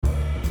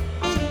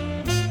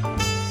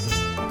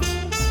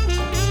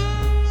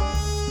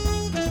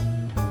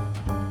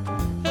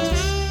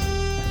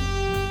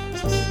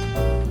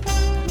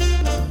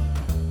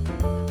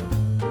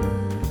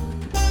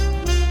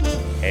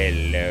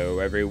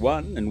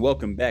everyone, and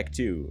welcome back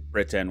to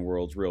Pretend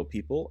World's Real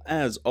People.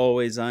 As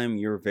always, I'm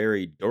your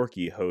very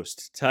dorky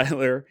host,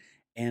 Tyler,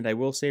 and I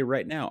will say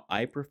right now,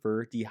 I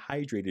prefer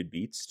dehydrated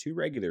beets to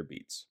regular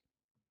beets.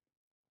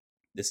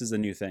 This is a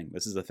new thing.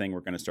 This is a thing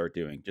we're going to start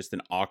doing. Just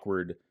an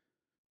awkward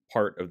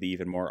part of the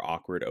even more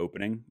awkward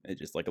opening,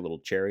 just like a little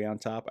cherry on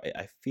top.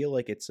 I feel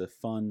like it's a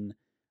fun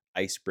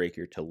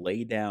icebreaker to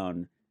lay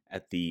down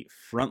at the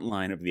front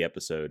line of the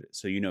episode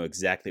so you know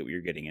exactly what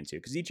you're getting into,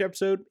 because each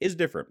episode is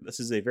different.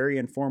 This is a very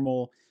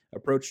informal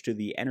approach to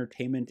the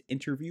entertainment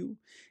interview,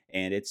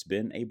 and it's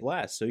been a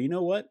blast. So you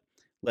know what?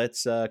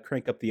 Let's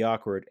crank up the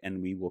awkward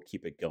and we will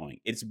keep it going.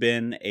 It's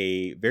been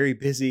a very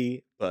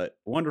busy but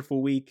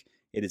wonderful week.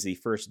 It is the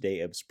first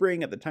day of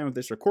spring at the time of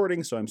this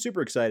recording, so I'm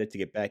super excited to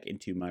get back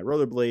into my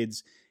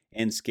rollerblades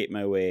and skate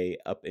my way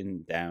up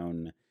and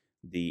down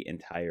the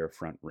entire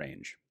front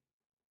range.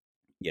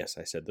 Yes,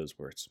 I said those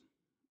words.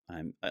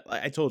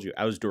 I told you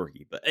I was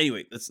dorky, but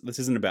anyway, this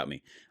isn't about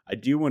me. I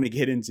do want to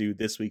get into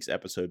this week's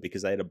episode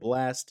because I had a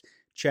blast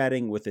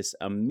chatting with this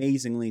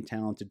amazingly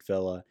talented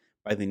fella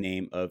by the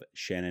name of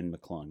Shannon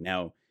McClung.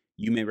 Now,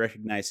 you may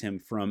recognize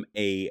him from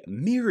a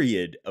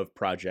myriad of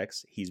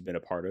projects he's been a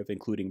part of,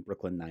 including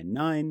Brooklyn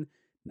Nine-Nine,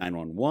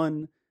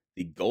 911,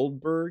 the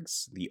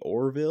Goldbergs, the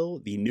Orville,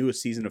 the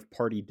newest season of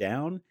Party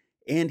Down,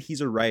 and he's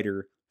a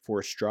writer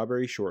for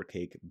Strawberry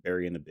Shortcake,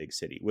 Berry in the Big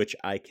City, which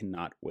I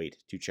cannot wait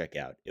to check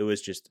out. It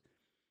was just,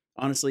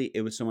 honestly,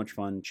 it was so much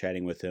fun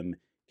chatting with him,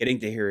 getting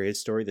to hear his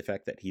story, the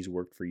fact that he's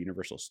worked for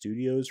Universal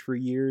Studios for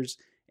years,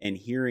 and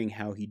hearing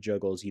how he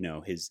juggles,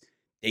 his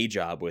day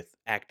job with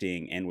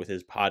acting and with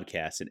his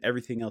podcast and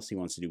everything else he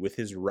wants to do with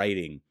his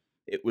writing.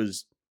 It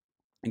was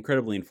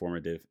incredibly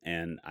informative,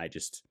 and I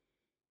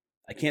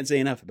can't say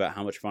enough about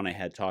how much fun I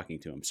had talking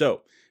to him.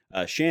 So,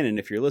 Shannon,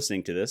 if you're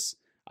listening to this,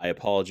 I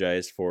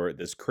apologize for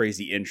this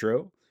crazy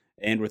intro.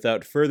 And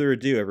without further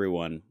ado,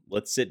 everyone,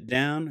 let's sit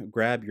down,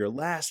 grab your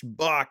last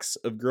box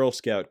of Girl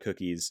Scout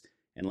cookies,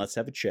 and let's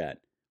have a chat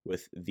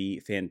with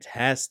the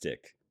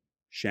fantastic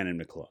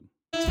Shannon McClung.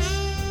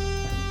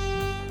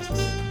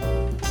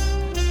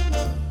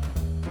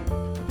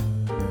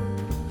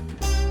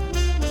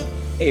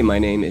 Hey, my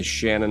name is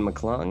Shannon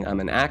McClung.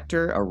 I'm an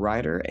actor, a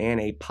writer, and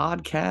a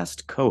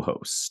podcast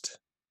co-host.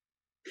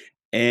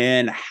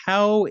 And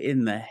how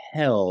in the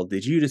hell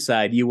did you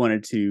decide you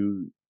wanted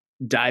to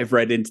dive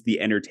right into the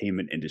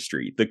entertainment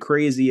industry? The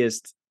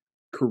craziest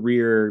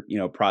career,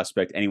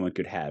 prospect anyone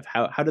could have.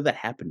 How did that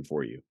happen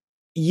for you?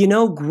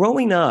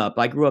 Growing up,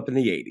 I grew up in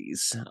the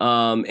 80s.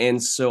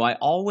 And so I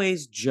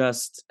always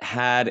just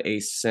had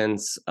a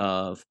sense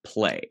of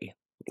play.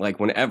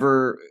 Like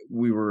whenever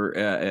we were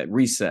at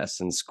recess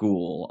in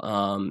school,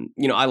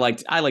 I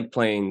liked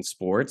playing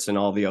sports and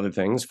all the other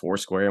things,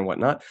 Foursquare and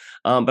whatnot.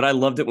 But I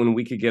loved it when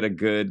we could get a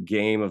good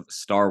game of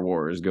Star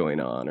Wars going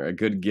on or a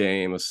good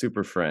game of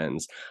Super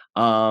Friends.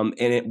 And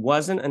it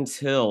wasn't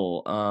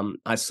until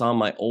I saw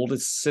my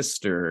oldest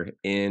sister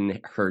in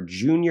her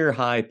junior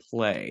high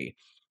play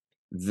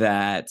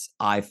that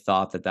I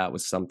thought that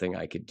was something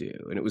I could do.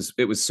 And it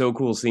was so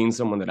cool seeing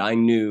someone that I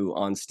knew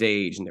on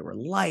stage, and there were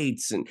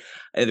lights and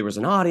there was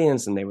an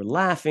audience and they were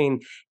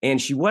laughing,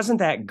 and she wasn't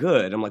that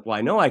good. I'm like, well,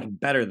 I know I can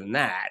better than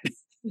that.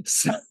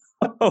 So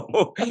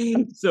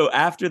so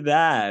after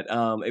that,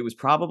 it was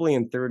probably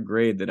in third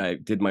grade that I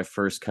did my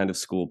first kind of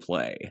school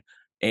play.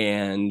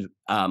 And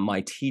my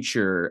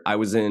teacher, I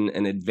was in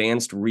an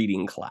advanced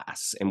reading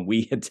class, and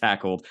we had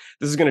tackled,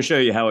 this is going to show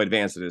you how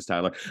advanced it is,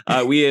 Tyler.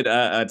 We had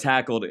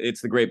tackled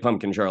It's the Great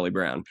Pumpkin, Charlie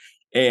Brown.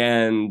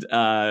 And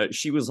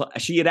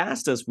she had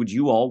asked us, would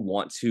you all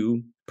want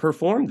to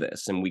perform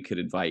this? And we could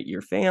invite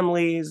your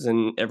families,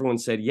 and everyone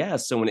said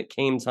yes. So when it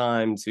came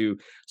time to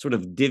sort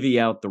of divvy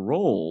out the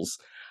roles,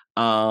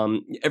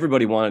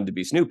 everybody wanted to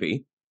be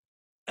Snoopy.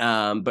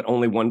 But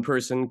only one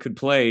person could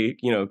play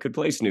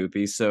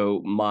Snoopy.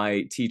 So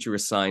my teacher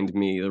assigned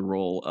me the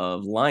role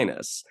of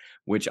Linus,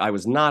 which I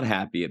was not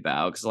happy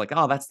about, because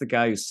oh, that's the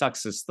guy who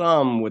sucks his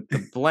thumb with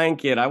the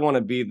blanket. I want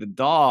to be the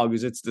dog who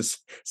gets to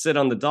sit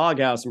on the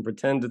doghouse and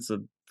pretend it's a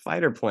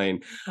fighter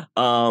plane.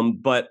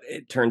 But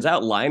it turns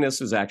out Linus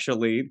was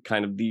actually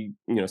kind of the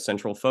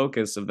central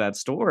focus of that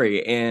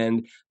story.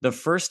 And the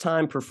first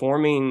time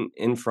performing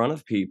in front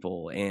of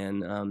people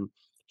and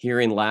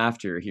hearing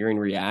laughter, hearing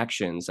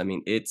reactions, I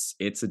mean, it's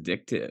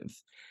addictive.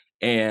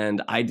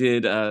 And I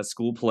did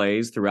school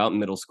plays throughout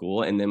middle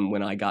school. And then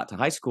when I got to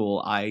high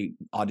school, I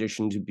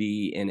auditioned to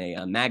be in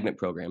a magnet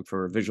program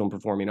for visual and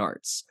performing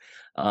arts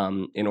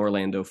in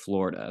Orlando,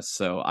 Florida.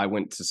 So I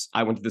went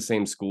to the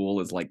same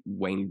school as like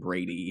Wayne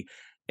Brady,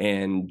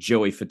 and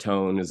Joey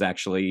Fatone is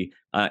actually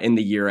in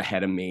the year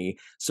ahead of me.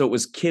 So it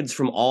was kids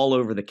from all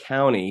over the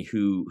county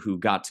who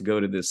got to go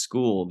to this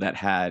school that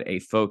had a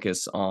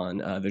focus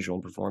on visual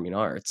and performing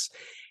arts.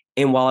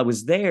 And while I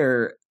was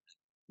there,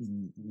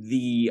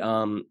 the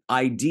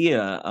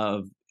idea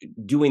of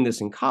doing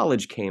this in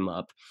college came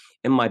up,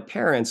 and my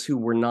parents, who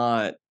were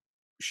not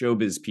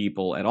showbiz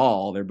people at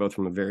all. They're both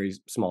from a very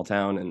small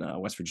town in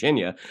West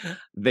Virginia.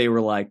 They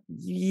were like,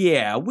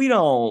 "Yeah, we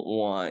don't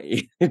want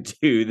you to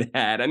do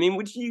that." I mean,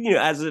 which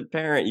as a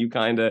parent,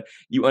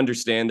 you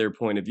understand their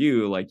point of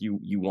view. Like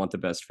you want the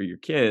best for your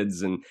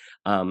kids, and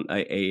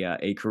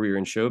a career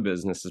in show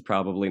business is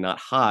probably not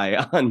high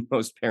on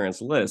most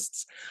parents'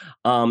 lists.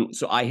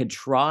 So I had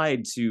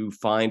tried to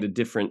find a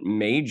different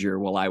major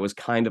while I was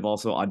kind of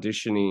also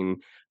auditioning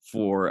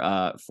for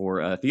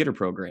theater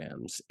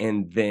programs,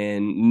 and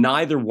then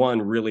neither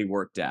one really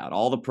worked out.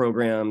 All the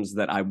programs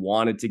that I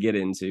wanted to get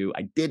into,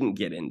 I didn't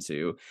get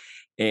into,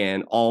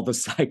 and all the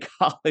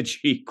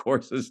psychology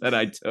courses that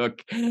I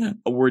took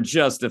were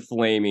just a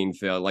flaming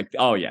fail. Like,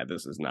 oh yeah,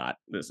 this is not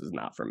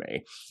for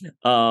me.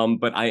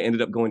 But I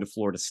ended up going to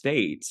Florida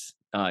State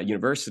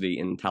University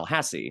in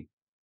Tallahassee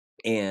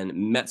and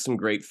met some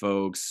great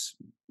folks,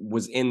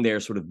 was in their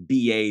sort of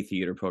BA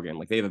theater program.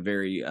 Like they have a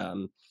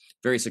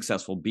very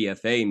successful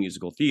BFA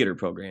musical theater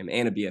program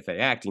and a BFA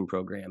acting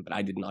program, but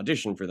I didn't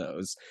audition for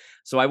those.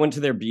 So I went to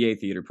their BA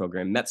theater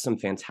program, met some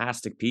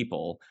fantastic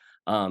people,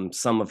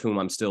 some of whom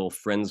I'm still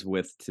friends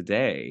with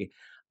today.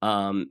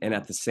 And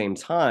at the same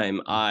time,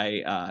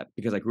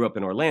 because I grew up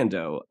in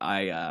Orlando,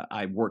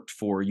 I worked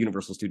for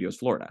Universal Studios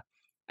Florida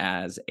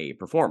as a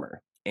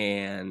performer,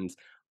 and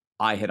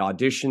I had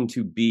auditioned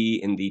to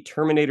be in the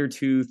Terminator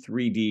 2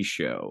 3D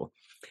show,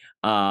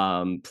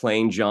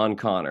 playing John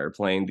Connor,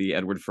 playing the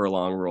Edward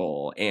Furlong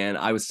role. And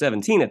I was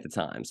 17 at the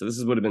time. So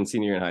would have been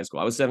senior year in high school.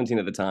 I was 17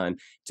 at the time.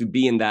 To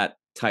be in that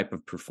type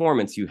of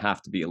performance, you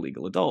have to be a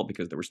legal adult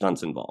because there were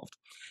stunts involved.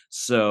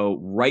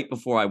 So right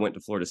before I went to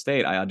Florida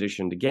State, I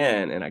auditioned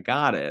again and I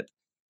got it.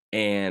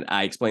 And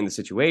I explained the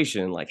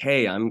situation like,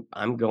 hey,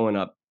 I'm going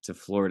up to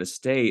Florida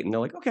State. And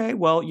they're like, okay,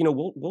 well,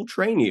 we'll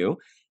train you,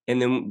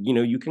 and then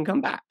you can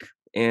come back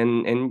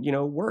and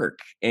work.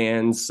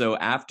 And so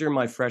after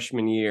my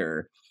freshman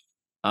year,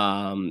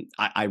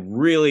 I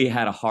really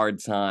had a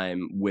hard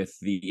time with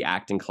the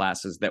acting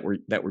classes that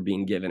were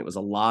being given. It was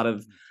a lot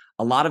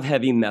of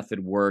heavy method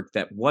work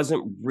that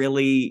wasn't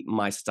really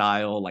my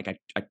style. Like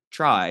I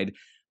tried,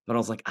 but I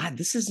was like,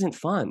 this isn't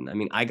fun. I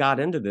mean, I got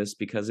into this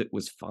because it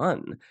was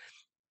fun.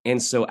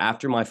 And so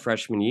after my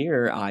freshman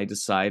year, I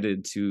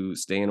decided to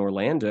stay in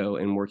Orlando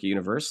and work at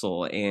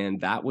Universal. And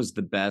that was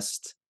the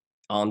best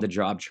on the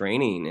job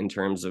training in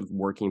terms of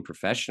working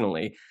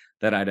professionally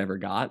that I'd ever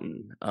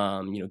gotten.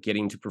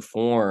 Getting to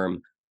perform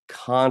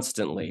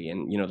constantly.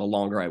 And, the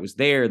longer I was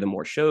there, the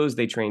more shows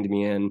they trained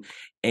me in.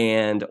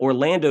 And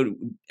Orlando,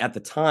 at the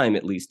time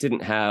at least,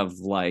 didn't have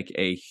like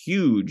a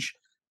huge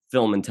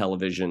film and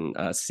television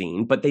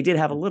scene, but they did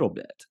have a little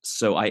bit.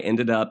 So I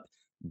ended up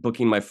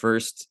booking my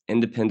first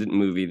independent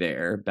movie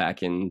there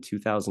back in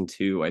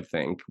 2002, I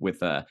think,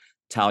 with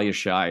Talia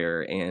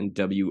Shire and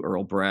W.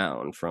 Earl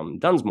Brown from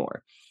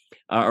Dunsmore,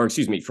 or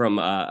excuse me, from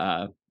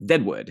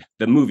Deadwood.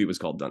 The movie was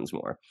called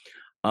Dunsmore.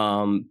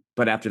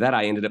 But after that,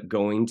 I ended up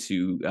going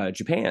to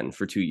Japan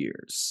for 2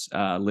 years,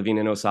 living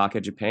in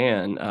Osaka,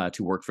 Japan,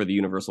 to work for the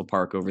Universal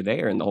Park over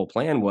there. And the whole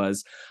plan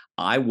was,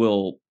 I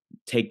will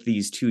take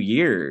these 2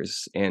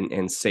 years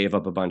and save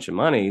up a bunch of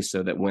money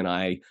so that when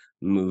I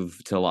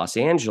move to Los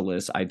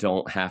Angeles, I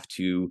don't have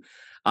to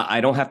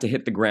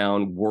hit the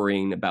ground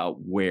worrying about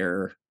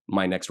where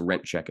my next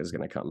rent check is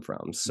going to come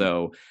from.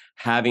 So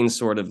having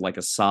sort of like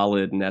a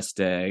solid nest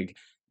egg,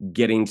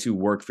 getting to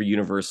work for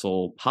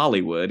Universal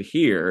Hollywood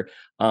here,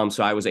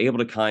 so I was able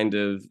to kind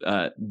of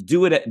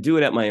do it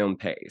at my own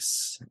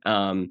pace.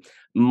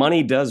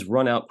 Money does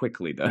run out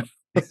quickly, though.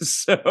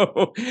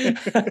 so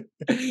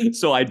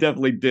so I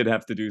definitely did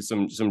have to do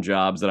some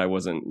jobs that I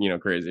wasn't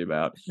crazy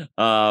about.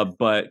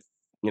 But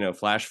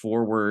flash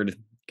forward,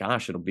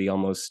 gosh, it'll be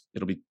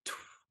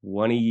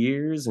 20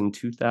 years in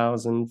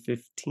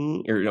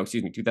 2015, or no,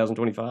 excuse me,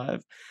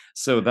 2025.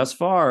 So thus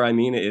far, I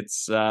mean,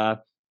 it's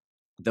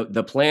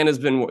the plan has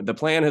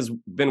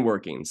been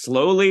working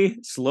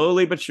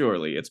slowly but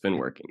surely. It's been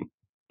working.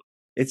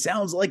 It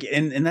sounds like,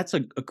 and that's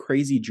a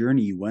crazy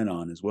journey you went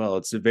on as well.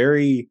 It's a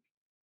very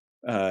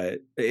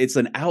it's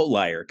an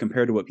outlier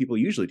compared to what people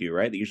usually do,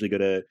 right? They usually go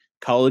to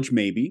college,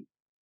 maybe,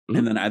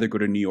 and then either go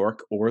to New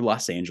York or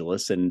Los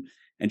Angeles and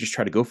just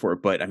try to go for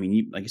it. But I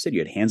mean, like you said, you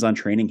had hands-on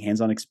training,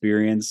 hands-on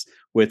experience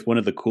with one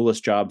of the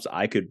coolest jobs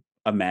I could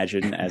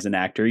imagine as an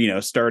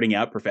actor, starting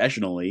out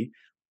professionally.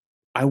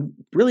 I'm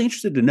really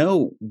interested to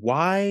know,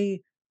 why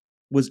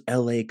was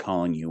LA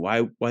calling you?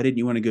 Why didn't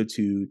you want to go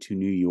to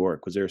New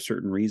York? Was there a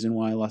certain reason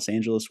why Los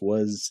Angeles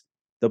was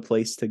the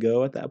place to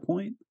go at that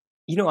point?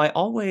 I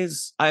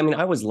always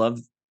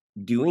loved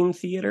doing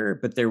theater,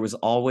 but there was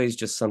always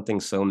just something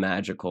so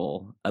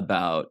magical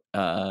about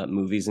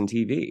movies and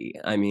TV.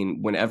 I mean,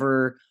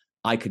 whenever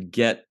I could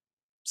get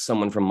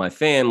someone from my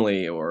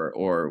family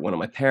or one of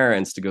my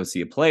parents to go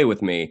see a play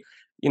with me,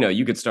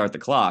 you could start the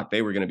clock.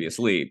 They were going to be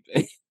asleep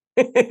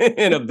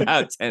in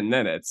about 10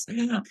 minutes.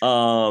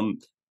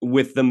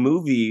 With the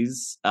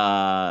movies,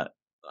 I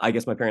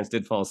guess my parents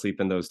did fall asleep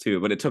in those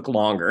too, but it took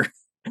longer.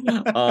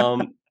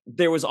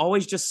 There was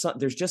always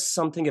there's just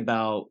something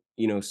about,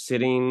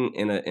 sitting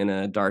in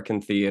a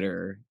darkened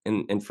theater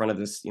in front of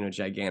this,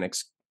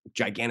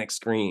 gigantic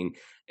screen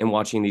and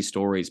watching these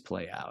stories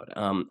play out.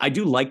 I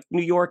do like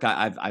New York.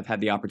 I've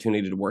had the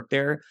opportunity to work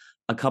there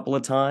a couple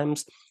of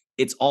times.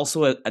 It's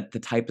also the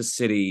type of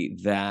city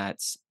that,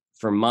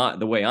 for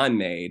the way I'm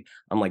made,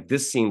 I'm like,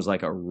 this seems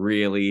like a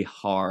really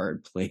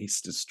hard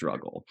place to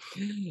struggle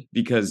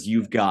because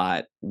you've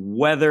got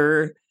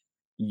weather,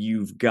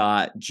 you've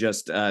got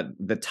just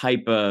the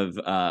type of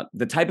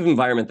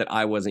environment that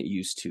I wasn't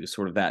used to,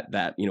 sort of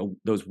that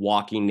those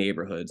walking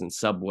neighborhoods and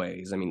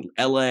subways. I mean,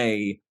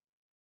 LA,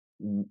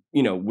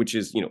 which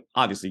is,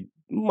 obviously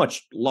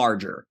much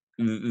larger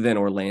than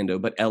Orlando,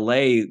 but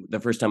LA, the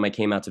first time I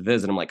came out to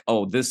visit, I'm like,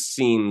 oh, this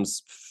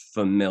seems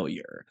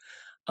familiar.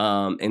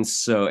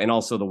 And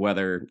also the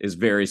weather is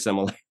very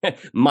similar,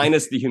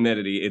 minus the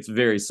humidity. It's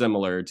very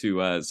similar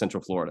to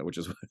Central Florida, which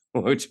is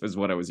which was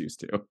what I was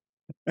used to.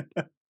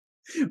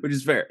 Which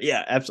is fair.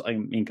 Yeah, absolutely. I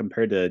mean,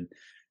 compared to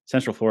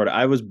Central Florida,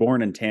 I was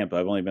born in Tampa.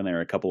 I've only been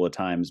there a couple of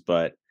times,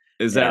 but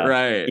Is that yeah.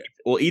 right?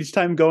 Well, each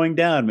time going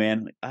down,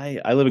 man,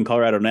 I live in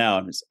Colorado now,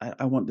 and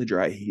I want the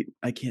dry heat.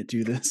 I can't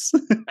do this.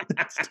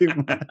 It's too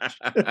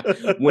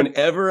much.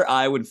 Whenever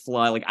I would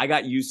fly, like I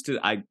got used to,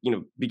 I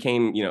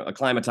became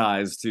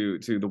acclimatized to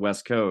the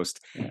West Coast,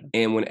 Yeah.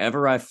 and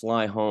whenever I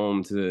fly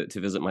home to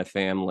visit my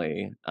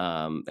family,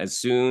 as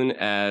soon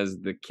as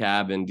the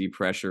cabin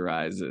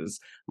depressurizes,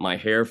 my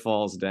hair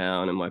falls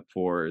down and my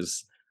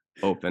pores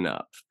open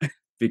up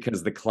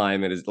because the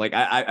climate is like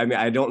I mean,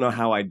 I don't know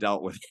how I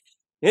dealt with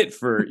it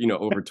for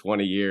over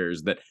 20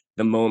 years, that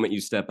the moment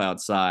you step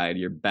outside,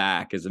 your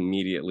back is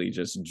immediately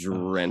just Oh,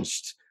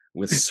 drenched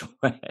with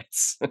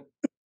sweats.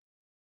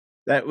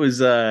 that was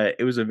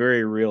it was a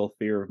very real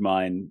fear of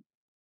mine,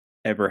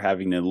 ever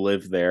having to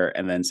live there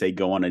and then say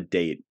go on a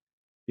date,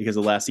 because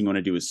the last thing you want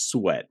to do is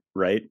sweat,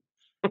 right?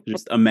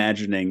 Just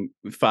imagining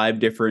 5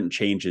 different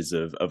changes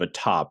of a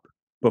top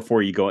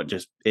before you go,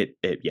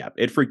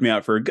 it freaked me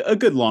out for a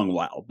good long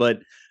while. But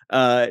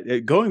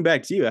going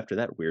back to you after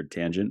that weird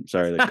tangent,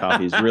 sorry, the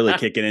coffee is really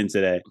kicking in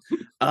today.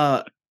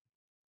 Uh,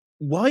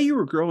 while you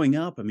were growing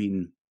up, I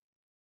mean,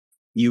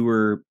 you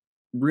were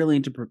really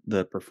into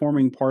the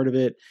performing part of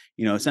it,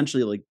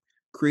 essentially like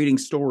creating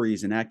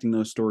stories and acting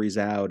those stories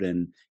out.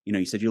 And,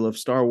 you said you love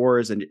Star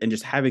Wars, and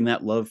just having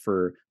that love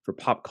for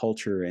pop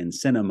culture and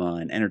cinema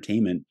and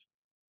entertainment.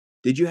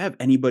 Did you have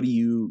anybody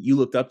you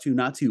looked up to,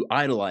 not to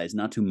idolize,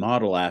 not to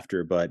model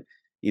after, but,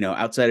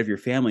 outside of your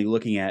family,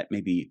 looking at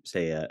maybe,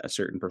 say, a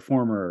certain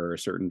performer or a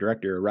certain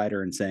director or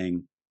writer and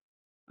saying,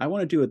 "I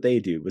wanna do what they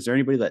do." Was there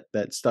anybody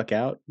that stuck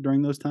out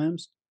during those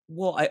times?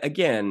 Well,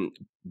 again,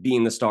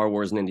 being the Star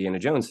Wars and Indiana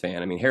Jones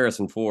fan, I mean,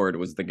 Harrison Ford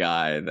was the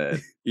guy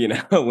that,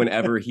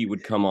 whenever he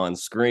would come on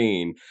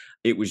screen,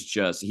 he was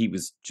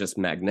just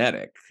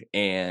magnetic,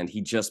 and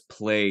he just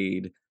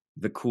played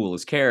the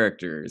coolest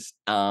characters.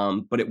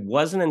 But it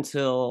wasn't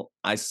until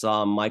I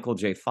saw Michael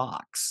J.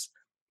 Fox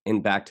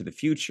in Back to the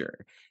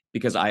Future,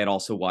 because I had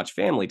also watched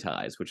Family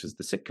Ties, which is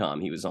the sitcom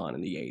he was on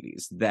in the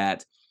 80s,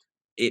 that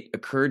it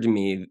occurred to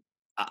me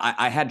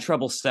I had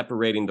trouble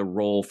separating the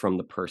role from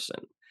the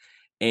person.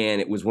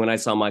 And it was when I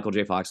saw Michael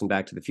J. Fox in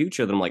Back to the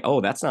Future that I'm like,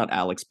 oh, that's not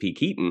Alex P.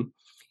 Keaton.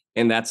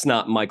 And that's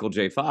not Michael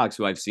J. Fox,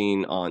 who I've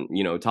seen on,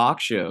 talk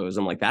shows.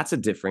 I'm like, that's a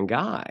different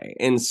guy.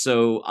 And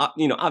so,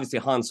 obviously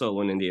Han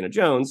Solo and Indiana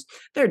Jones,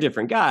 they're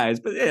different guys,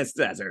 but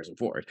that's Harrison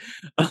Ford.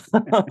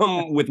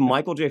 With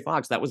Michael J.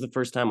 Fox, that was the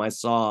first time I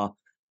saw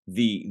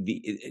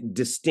the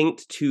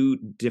distinct two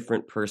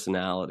different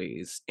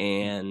personalities.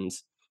 And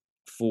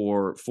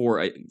for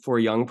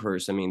a young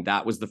person, I mean,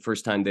 that was the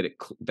first time that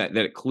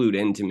it clued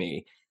into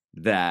me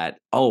that,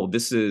 oh,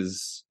 this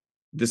is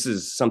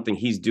something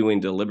he's doing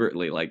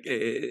deliberately. Like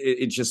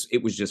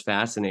it was just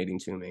fascinating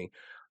to me.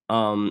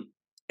 Um,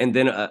 and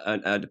then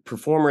a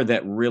performer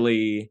that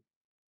really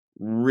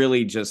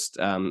just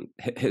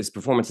his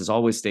performance has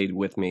always stayed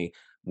with me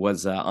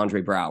was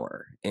Andre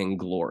Brower in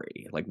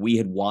Glory. Like, we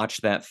had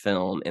watched that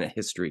film in a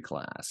history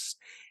class,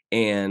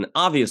 and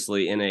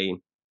obviously in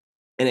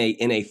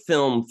a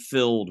film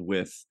filled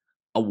with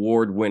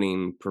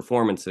award-winning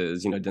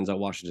performances. Denzel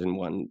Washington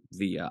won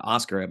the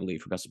Oscar, I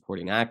believe, for Best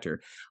Supporting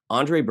Actor.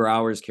 Andre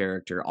Brower's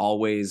character,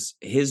 always,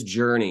 his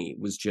journey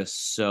was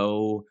just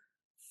so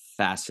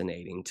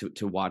fascinating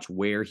to watch,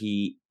 where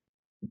he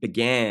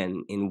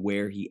began and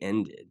where he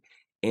ended.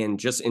 And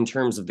just in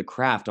terms of the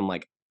craft, I'm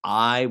like,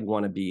 I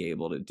want to be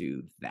able to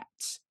do that.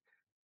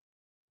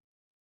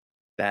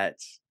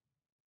 That's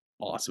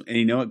awesome. And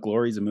you know what?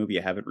 Glory's a movie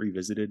I haven't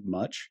revisited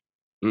much,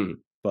 Mm.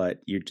 but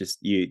you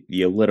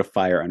lit a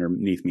fire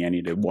underneath me. I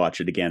need to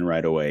watch it again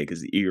right away,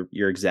 because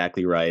you're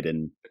exactly right.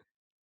 And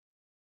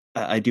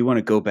I do want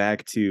to go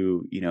back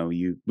to,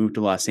 you moved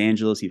to Los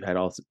Angeles, you've had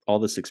all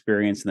this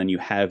experience, and then you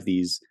have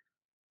these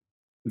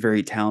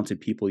very talented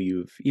people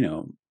you've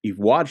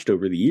watched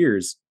over the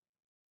years.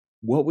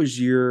 What was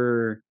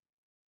your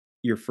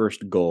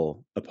first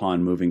goal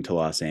upon moving to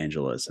Los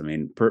Angeles? I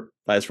mean,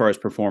 as far as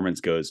performance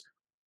goes,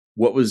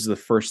 what was the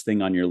first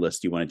thing on your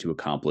list you wanted to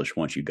accomplish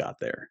once you got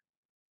there?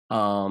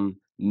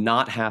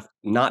 not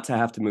to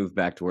have to move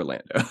back to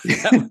Orlando.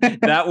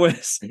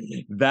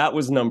 That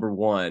was number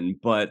one.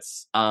 But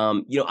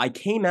I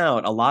came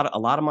out, a lot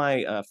of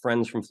my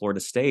friends from Florida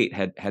State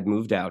had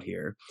moved out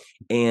here,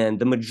 and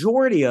the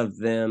majority of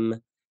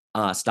them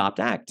stopped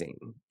acting.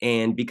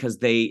 And because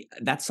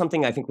that's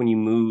something I think when you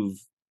move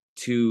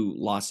to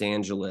Los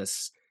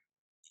Angeles,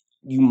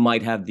 you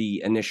might have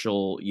the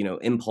initial,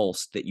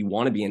 impulse that you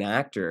want to be an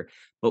actor,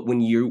 but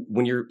when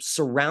you're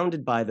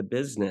surrounded by the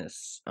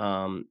business,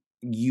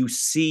 you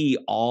see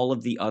all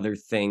of the other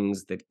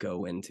things that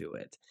go into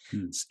it.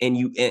 Hmm.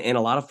 And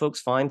a lot of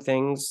folks find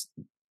things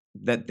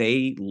that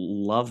they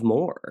love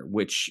more,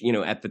 which,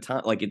 at the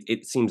time, like,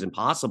 it seems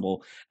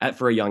impossible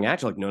for a young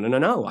actor. Like, no, no, no,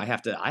 no, I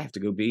have to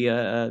go be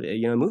a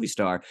movie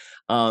star.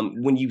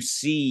 When you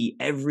see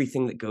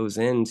everything that goes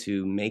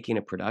into making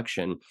a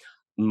production,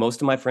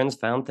 most of my friends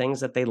found things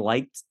that they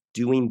liked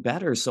doing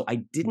better. So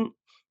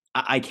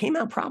I came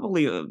out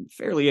probably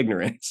fairly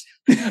ignorant.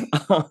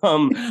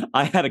 um,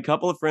 I had a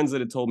couple of friends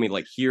that had told me,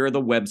 like, here are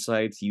the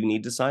websites you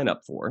need to sign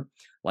up for,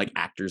 like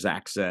Actors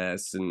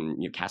Access and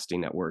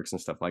casting networks and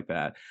stuff like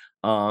that.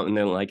 And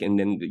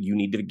then you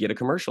need to get a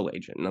commercial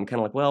agent. And I'm kind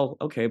of like, well,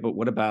 okay, but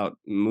what about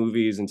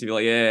movies and TV?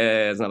 Like,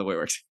 yeah, it's not the way it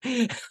works.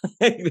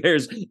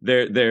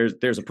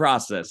 There's a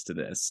process to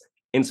this.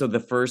 And so the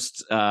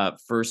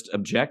first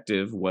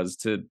objective was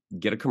to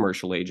get a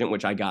commercial agent,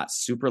 which I got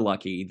super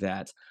lucky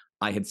that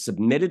I had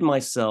submitted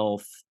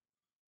myself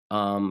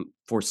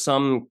for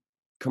some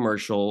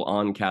commercial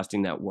on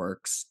casting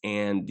networks,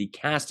 and the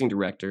casting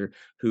director,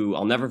 who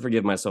I'll never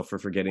forgive myself for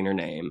forgetting her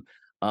name,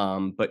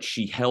 but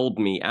she held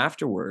me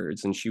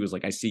afterwards, and she was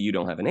like, "I see you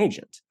don't have an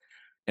agent,"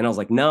 and I was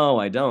like, "No,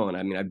 I don't.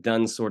 I mean, I've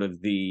done sort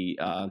of the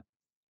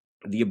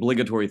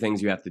obligatory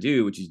things you have to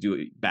do, which is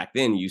do back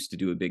then you used to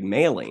do a big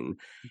mailing."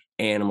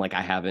 And I'm like,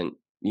 I haven't,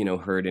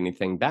 heard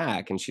anything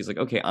back. And she's like,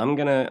 okay, I'm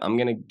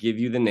gonna give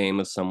you the name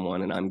of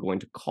someone, and I'm going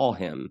to call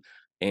him,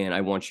 and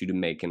I want you to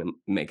make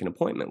an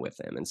appointment with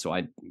him. And so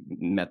I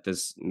met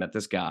this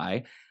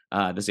guy,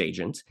 this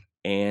agent,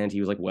 and he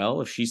was like, well,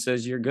 if she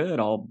says you're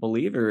good, I'll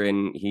believe her.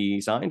 And he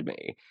signed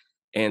me.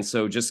 And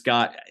so just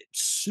got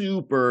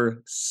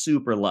super,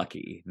 super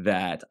lucky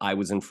that I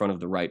was in front of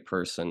the right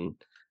person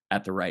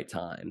at the right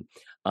time.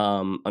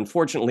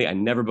 Unfortunately, I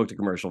never booked a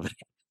commercial.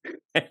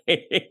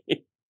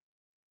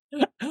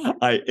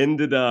 I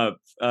ended up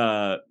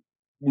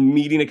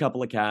meeting a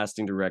couple of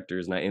casting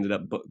directors, and I ended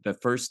up the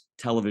first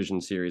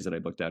television series that I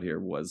booked out here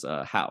was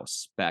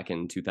House back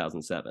in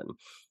 2007.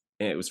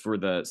 And it was for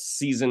the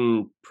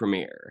season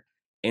premiere.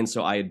 And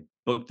so I had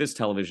booked this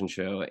television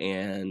show,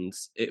 and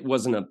it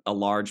wasn't a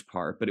large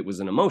part, but it was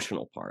an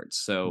emotional part.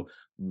 So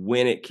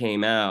when it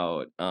came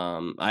out,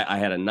 I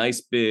had a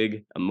nice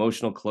big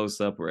emotional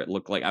close up where it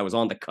looked like I was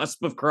on the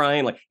cusp of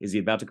crying. Like, is he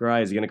about to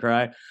cry? Is he going to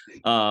cry?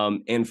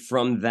 And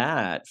from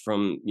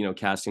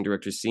casting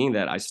directors seeing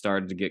that, I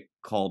started to get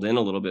called in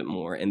a little bit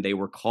more, and they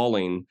were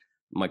calling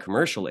my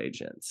commercial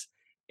agents.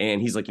 And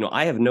he's like,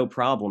 I have no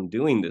problem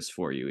doing this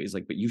for you. He's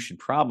like, but you should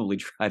probably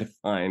try to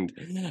find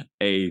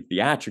a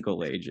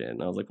theatrical agent.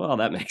 And I was like, well,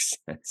 that makes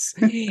sense.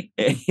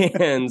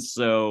 And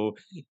so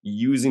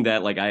using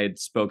that, like, I had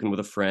spoken with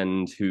a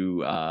friend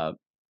who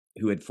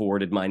had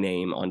forwarded my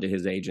name onto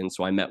his agent.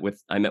 So I met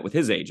with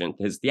his agent,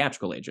 his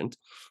theatrical agent,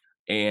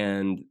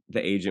 and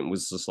the agent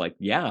was just like,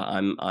 yeah,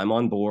 I'm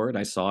on board.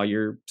 I saw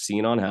your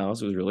scene on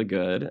House. It was really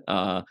good.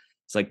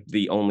 It's like,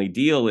 the only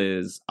deal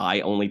is I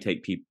only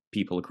take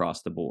people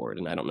across the board,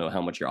 and I don't know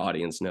how much your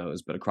audience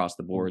knows, but across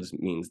the boards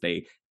means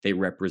they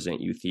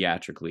represent you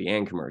theatrically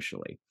and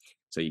commercially.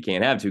 So you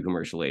can't have two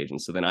commercial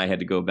agents. So then I had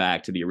to go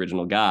back to the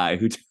original guy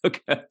who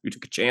took a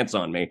chance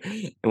on me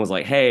and was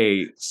like,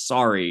 hey,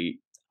 sorry,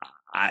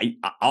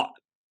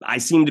 I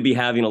seem to be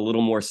having a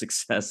little more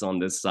success on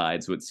this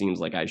side, so it seems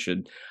like I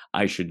should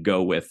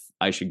go with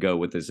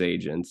this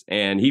agent.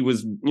 And he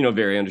was,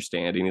 very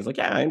understanding. He's like,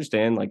 yeah, I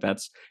understand. Like,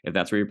 if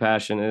that's where your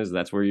passion is,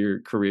 that's where your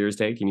career is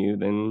taking you,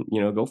 then,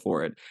 go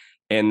for it.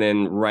 And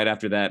then right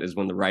after that is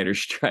when the writer's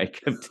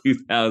strike of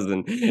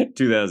 2008,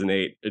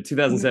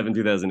 2007,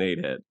 2008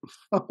 hit.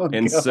 Oh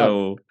And God.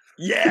 so,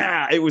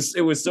 yeah, it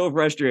was so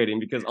frustrating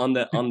because on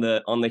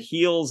the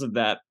heels of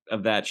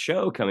that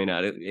show coming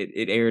out,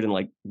 it aired in,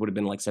 like, would have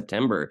been like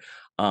September.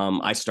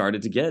 I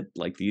started to get,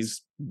 like,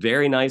 these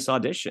very nice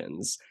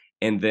auditions.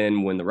 And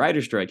then when the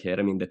writer's strike hit,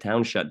 I mean, the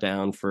town shut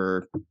down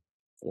for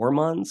 4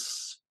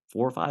 months,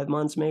 4 or 5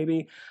 months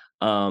maybe.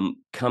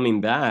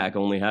 Coming back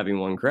only having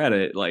one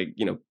credit, like,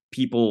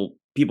 people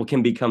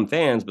can become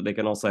fans, but they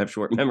can also have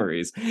short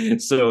memories.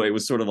 So it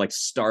was sort of like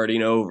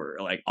starting over,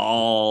 like,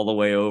 all the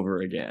way over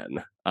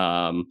again.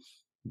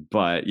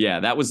 But yeah,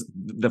 that was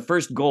the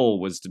first goal,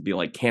 was to be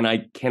like, can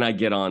I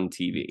get on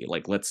TV?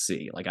 Like, let's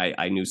see. Like,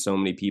 I knew so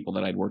many people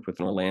that I'd worked with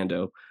in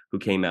Orlando who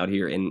came out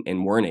here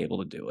and weren't able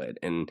to do it.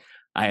 And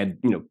I had,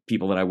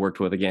 people that I worked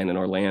with again in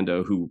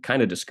Orlando who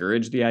kind of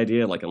discouraged the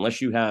idea, like,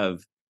 unless you have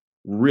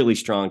really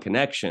strong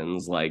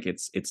connections, like,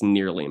 it's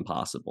nearly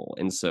impossible.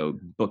 And so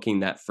booking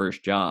that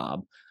first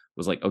job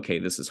was like, okay,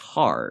 this is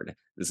hard.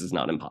 This is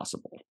not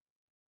impossible.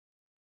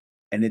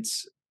 And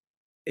it's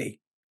a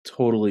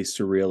totally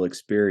surreal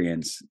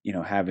experience,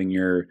 having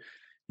your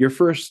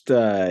first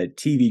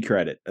TV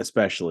credit,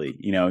 especially.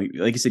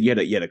 Like you said, you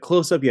had a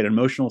close up, you had an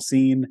emotional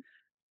scene.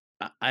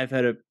 I've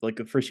had like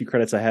the first few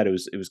credits I had, it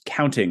was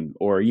counting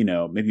or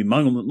maybe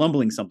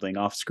mumbling something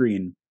off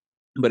screen,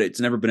 but it's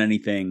never been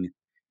anything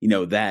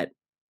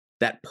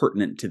that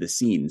pertinent to the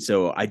scene.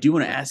 So I do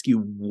want to ask you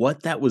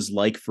what that was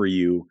like for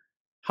you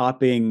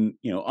hopping,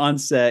 on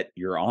set,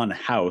 you're on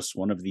House,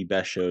 one of the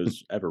best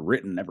shows ever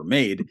written, ever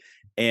made,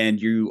 and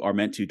you are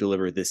meant to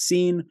deliver this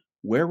scene.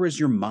 Where was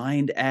your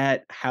mind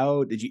at?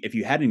 How did you, if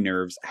you had any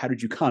nerves, how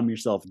did you calm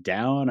yourself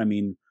down? I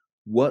mean,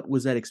 what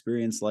was that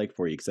experience like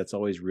for you? Because that's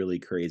always really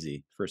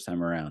crazy first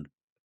time around.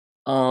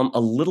 A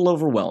little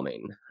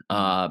overwhelming,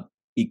 Mhm.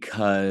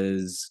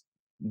 because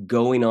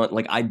going on,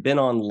 like, I'd been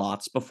on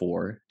lots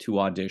before to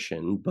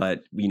audition,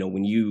 but,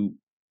 when you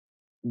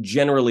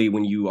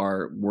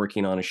are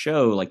working on a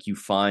show, like, you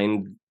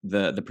find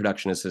the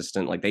production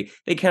assistant, like,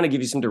 they kinda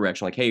give you some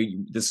direction, like, "Hey,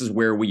 this is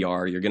where we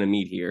are, you're gonna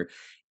meet here."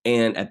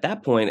 And at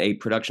that point, a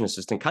production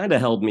assistant kinda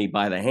held me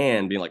by the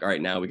hand, being like,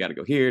 "Alright, now we gotta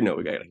go here, no,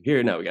 we gotta go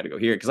here, now we gotta go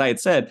here." Because I had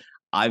said,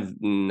 "I've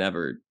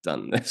never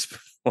done this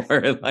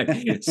before."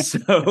 Like,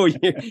 so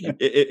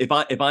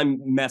if I'm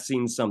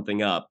messing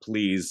something up,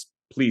 please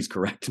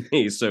correct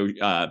me. So,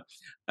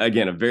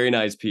 again, a very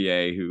nice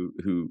PA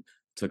who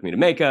took me to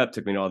makeup,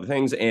 took me to all the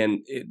things,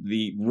 and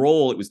the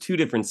role, it was two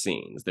different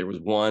scenes. There was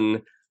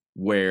one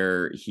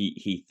where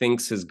he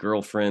thinks his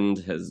girlfriend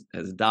has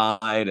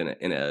died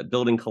in a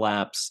building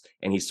collapse,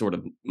 and he's sort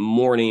of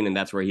mourning, and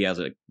that's where he has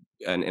an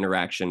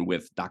interaction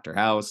with Dr.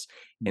 House.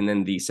 And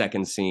then the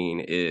second scene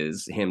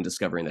is him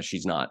discovering that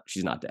she's not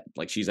dead.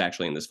 Like, she's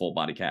actually in this full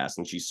body cast,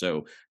 and she's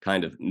so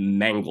kind of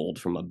mangled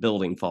from a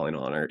building falling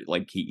on her,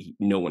 like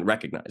no one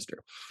recognized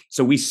her.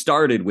 So we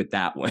started with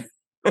that one.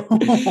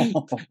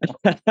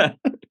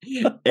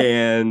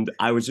 And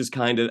I was just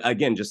kind of,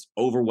 again, just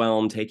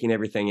overwhelmed taking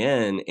everything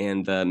in,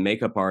 and the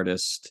makeup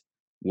artist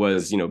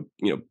was,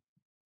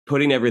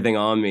 putting everything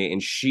on me,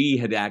 and she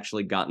had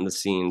actually gotten the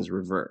scenes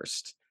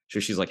reversed. So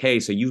she's like, "Hey,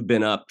 so you've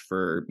been up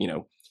for,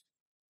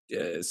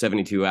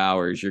 72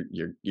 hours.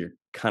 You're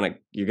kind of,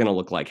 you're gonna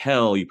look like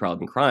hell. You've probably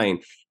been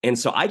crying." And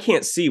so I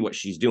can't see what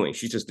she's doing.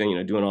 She's just,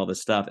 doing all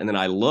this stuff, and then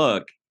I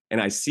look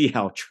and I see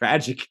how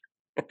tragic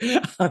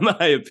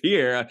I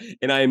appear,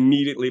 and I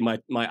immediately, my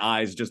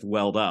eyes just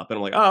welled up, and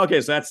I'm like, "Oh, okay,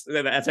 so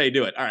that's how you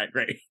do it. All right,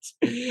 great."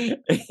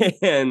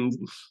 And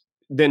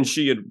then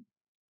she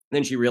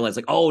realized,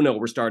 like, "Oh no,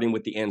 we're starting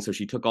with the end." So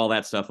she took all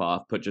that stuff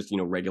off, put just,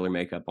 regular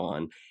makeup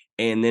on,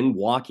 and then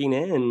walking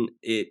in,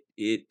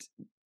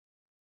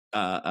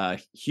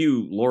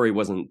 Hugh Laurie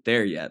wasn't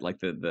there yet. Like,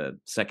 the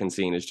second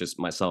scene is just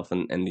myself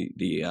and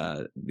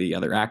the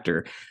other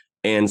actor,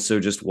 and so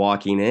just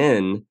walking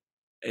in,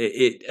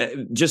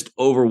 just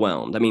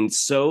overwhelmed. I mean,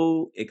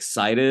 so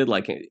excited,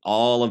 like,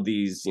 all of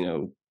these,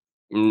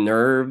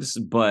 nerves,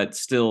 but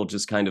still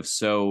just kind of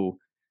so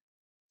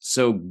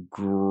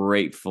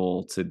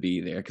grateful to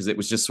be there, because it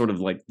was just sort of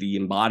like the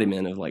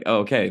embodiment of, like, "Oh,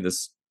 okay,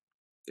 this,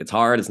 it's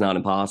hard, it's not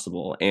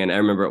impossible." And I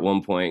remember at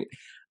one point,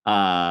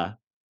 uh,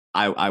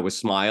 I was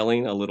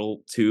smiling a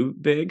little too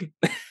big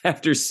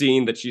after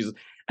seeing that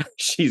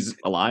she's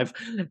alive,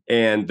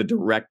 and the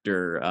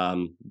director,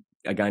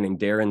 a guy named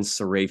Darren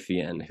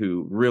Sarafian,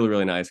 who, really,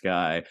 really nice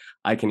guy.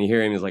 I can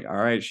hear him. He's like, "All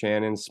right,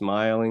 Shannon,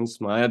 smiling,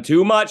 smile.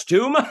 Too much,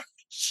 too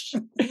much."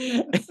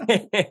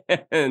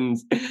 And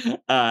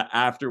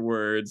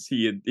afterwards,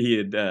 he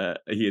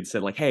had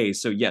said, like, "Hey,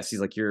 so yes," he's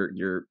like,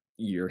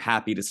 "You're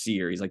happy to see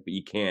her." He's like, "But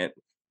you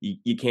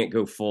can't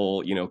go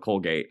full,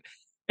 Colgate."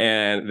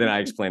 And then I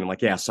explained, I'm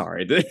like, "Yeah,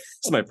 sorry, this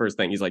is my first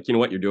thing." He's like, "You know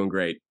what? You're doing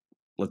great.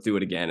 Let's do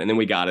it again." And then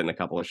we got it in a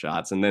couple of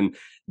shots. And then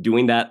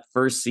doing that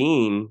first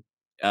scene,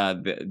 one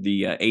of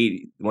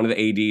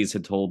the ADs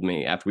had told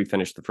me after we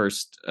finished the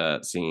first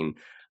scene,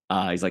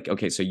 he's like,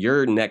 "Okay, so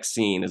your next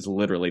scene is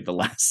literally the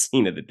last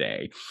scene of the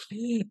day."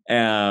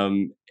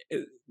 Um,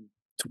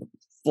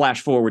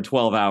 Flash forward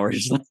 12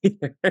 hours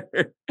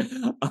later,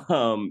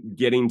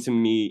 getting to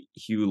meet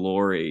Hugh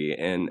Laurie,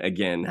 and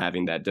again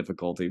having that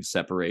difficulty of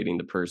separating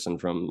the person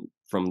from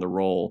the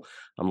role.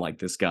 I'm like,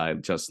 this guy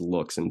just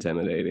looks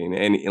intimidating,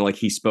 and like,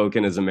 he spoke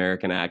in his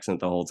American accent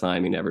the whole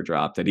time. He never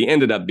dropped it. He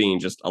ended up being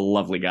just a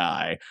lovely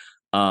guy.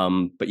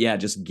 But yeah,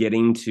 just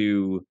getting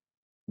to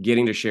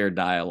share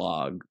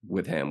dialogue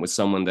with him, with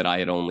someone that I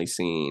had only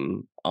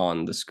seen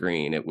on the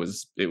screen. It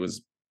was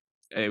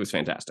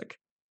fantastic.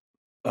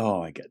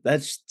 Oh my god,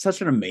 that's such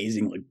an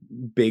amazing, like,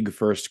 big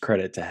first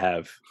credit to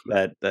have.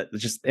 That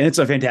just, and it's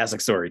a fantastic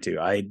story too.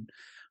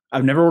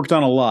 I've never worked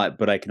on a lot,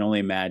 but I can only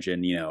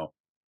imagine,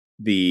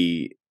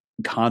 the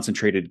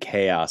concentrated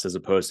chaos as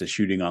opposed to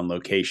shooting on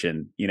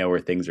location, where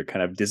things are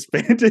kind of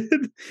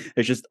disbanded.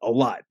 There's just a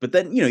lot. But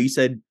then, you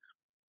said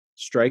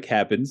strike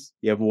happens.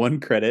 You have one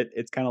credit.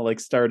 It's kind of like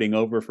starting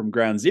over from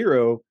ground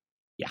zero.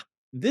 Yeah.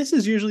 This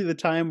is usually the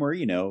time where,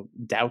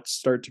 doubts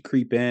start to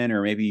creep in,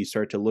 or maybe you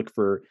start to look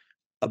for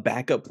a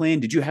backup plan.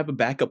 Did you have a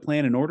backup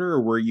plan in order,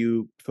 or were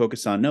you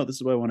focused on, no, this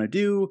is what I want to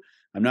do?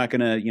 I'm not going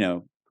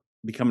to,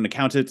 become an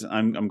accountant.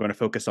 I'm going to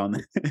focus on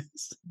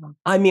this.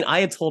 I mean,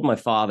 I had told my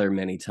father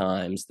many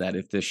times that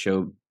if this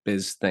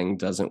showbiz thing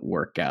doesn't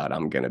work out,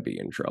 I'm gonna be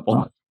in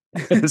trouble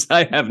because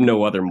I have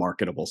no other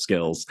marketable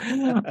skills.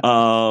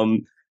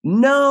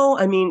 No,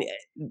 I mean,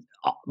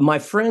 my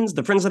friends,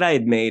 the friends that I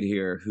had made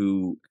here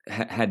who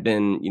had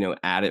been,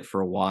 at it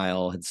for a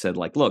while, had said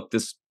like, "Look,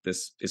 this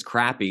is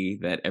crappy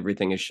that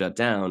everything is shut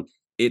down.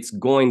 It's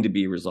going to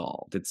be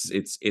resolved.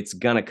 It's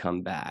gonna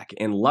come back."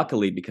 And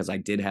luckily, because I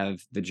did have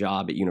the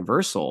job at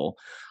Universal,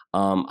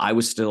 I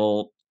was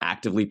still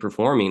actively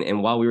performing.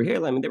 And while we were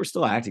here, I mean, there were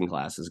still acting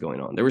classes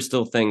going on. There were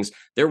still things.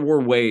 There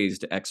were ways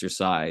to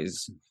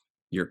exercise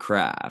your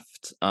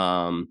craft.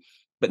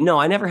 But no,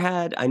 I never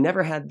had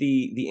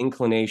the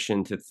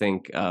inclination to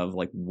think of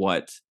like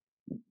what's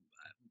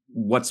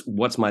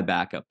my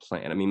backup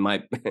plan. I mean,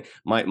 my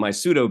my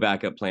pseudo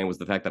backup plan was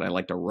the fact that I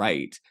like to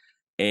write,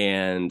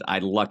 and I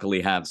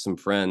luckily have some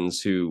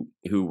friends who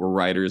were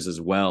writers as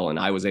well, and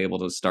I was able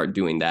to start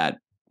doing that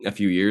a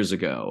few years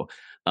ago.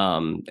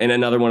 And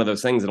another one of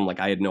those things that I'm like,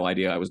 I had no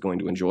idea I was going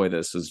to enjoy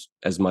this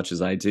as much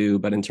as I do.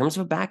 But in terms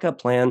of a backup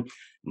plan,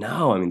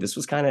 no, I mean, this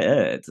was kind of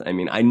it. I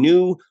mean, I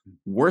knew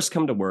worst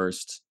come to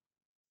worst,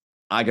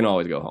 I can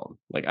always go home.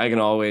 Like I can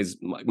always,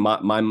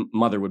 my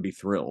mother would be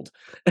thrilled,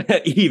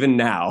 even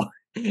now,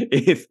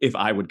 if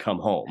I would come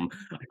home.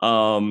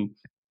 Um,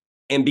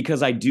 and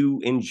because I do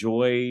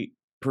enjoy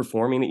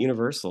performing at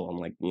Universal, I'm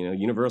like,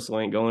 Universal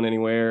ain't going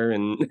anywhere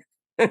in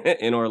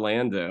in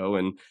Orlando,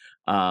 and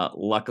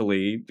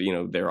luckily,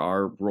 there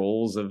are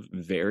roles of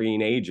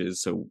varying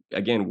ages. So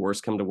again,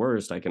 worst come to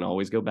worst, I can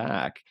always go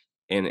back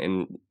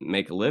and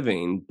make a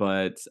living.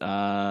 But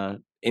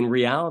in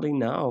reality,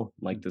 no.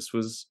 Like this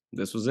was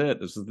it.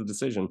 This was the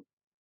decision.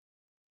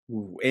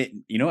 Ooh,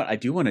 you know what? I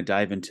do want to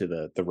dive into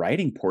the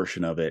writing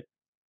portion of it.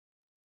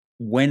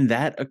 When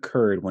that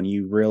occurred, when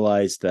you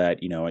realized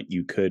that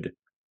you could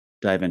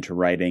dive into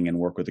writing and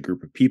work with a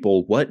group of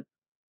people, what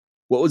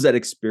was that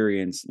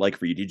experience like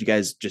for you? Did you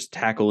guys just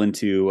tackle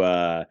into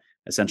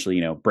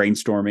essentially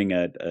brainstorming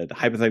a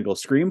hypothetical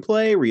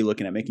screenplay? Were you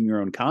looking at making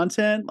your own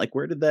content? Like,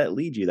 where did that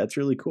lead you? That's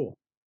really cool.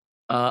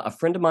 A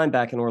friend of mine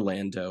back in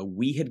Orlando,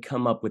 we had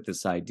come up with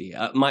this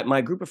idea.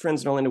 My group of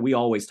friends in Orlando, we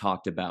always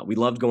talked about. We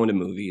loved going to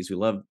movies. We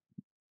loved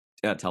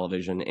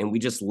television, and we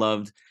just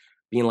loved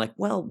being like,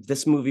 well,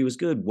 this movie was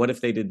good. What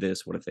if they did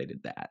this? What if they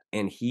did that?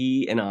 And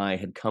he and I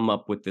had come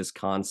up with this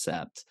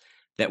concept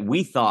that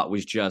we thought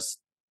was just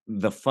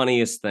the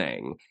funniest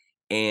thing.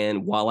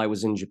 And while I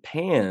was in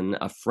Japan,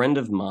 a friend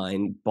of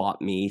mine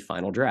bought me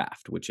Final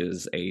Draft, which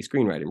is a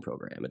screenwriting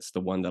program. It's the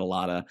one that a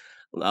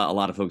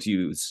lot of folks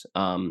use.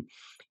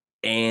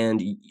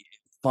 And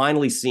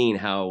finally seeing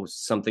how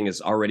something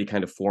is already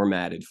kind of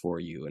formatted for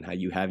you and how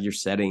you have your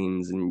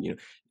settings, and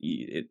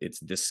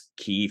it's this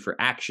key for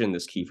action,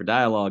 this key for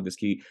dialogue, this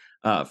key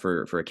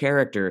for a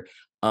character.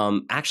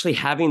 Actually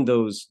having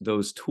those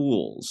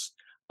tools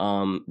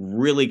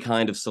really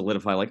kind of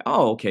solidify like,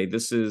 oh, okay,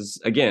 this is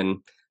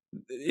again,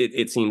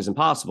 it seems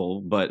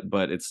impossible,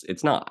 but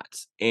it's not.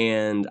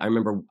 And I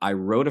remember I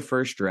wrote a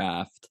first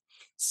draft,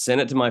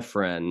 sent it to my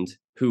friend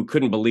who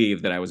couldn't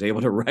believe that I was able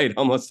to write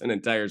almost an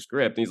entire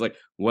script. And he's like,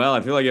 "Well,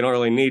 I feel like you don't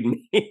really need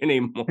me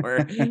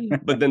anymore."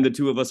 But then the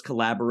two of us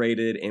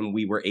collaborated, and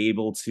we were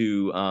able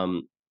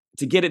to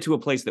get it to a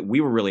place that we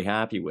were really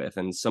happy with.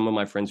 And some of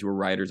my friends who were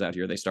writers out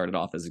here, they started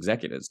off as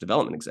executives,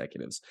 development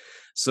executives.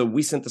 So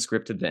we sent the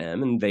script to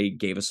them, and they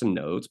gave us some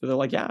notes. But they're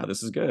like, "Yeah,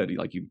 this is good.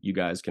 Like you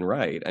guys can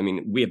write." I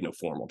mean, we have no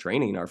formal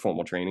training. Our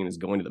formal training is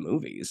going to the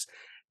movies.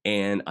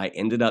 And I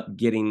ended up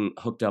getting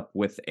hooked up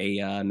with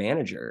a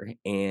manager,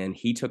 and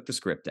he took the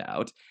script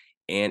out,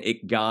 and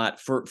it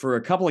got for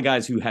a couple of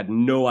guys who had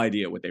no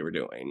idea what they were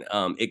doing.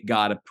 It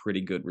got a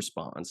pretty good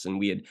response, and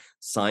we had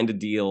signed a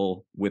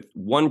deal with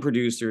one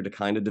producer to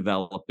kind of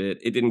develop it.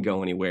 It didn't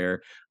go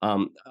anywhere.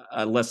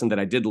 A lesson that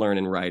I did learn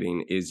in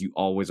writing is you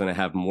always want to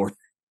have more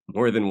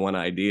more than one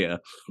idea,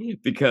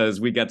 because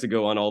we got to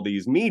go on all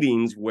these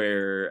meetings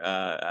where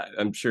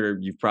I'm sure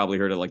you've probably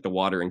heard of like the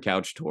water and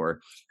couch tour.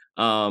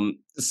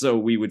 So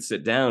we would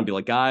sit down and be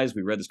like, guys,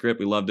 we read the script,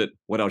 we loved it.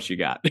 What else you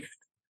got?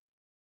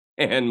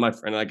 And my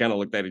friend and I kind of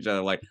looked at each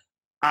other like,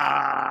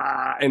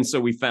 ah. And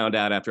so we found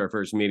out after our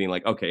first meeting,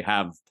 like, okay,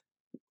 have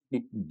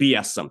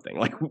BS something.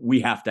 Like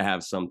we have to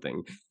have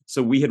something.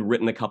 So we had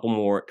written a couple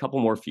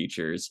more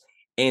features.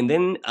 And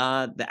then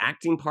the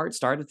acting part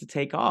started to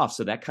take off.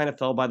 So that kind of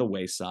fell by the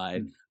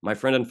wayside. Mm. My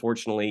friend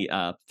unfortunately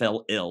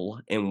fell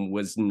ill and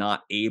was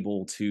not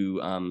able to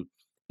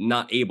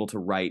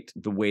write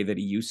the way that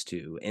he used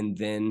to. And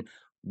then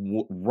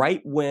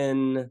right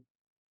when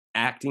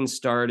acting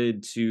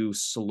started to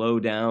slow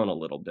down a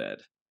little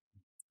bit,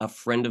 a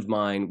friend of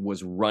mine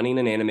was running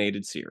an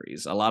animated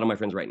series. A lot of my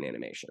friends write in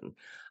animation.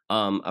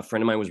 A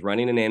friend of mine was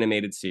running an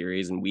animated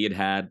series, and we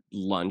had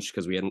lunch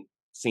because we hadn't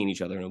seen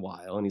each other in a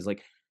while. And he's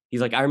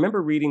like, I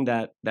remember reading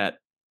that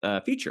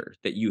feature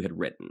that you had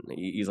written.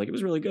 He's like, it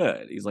was really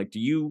good. He's like,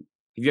 have you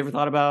ever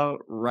thought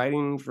about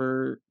writing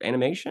for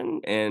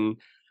animation? And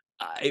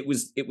it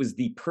was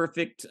the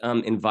perfect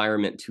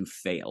environment to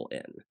fail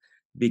in,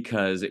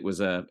 because it was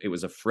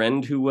a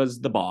friend who was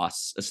the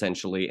boss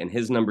essentially, and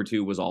his number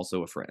two was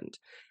also a friend.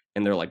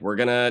 And they're like, we're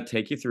gonna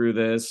take you through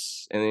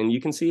this, and then you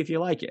can see if you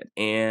like it.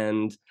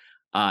 And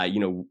I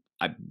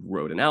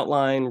wrote an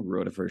outline,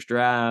 wrote a first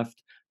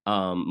draft.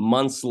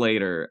 Months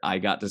later, I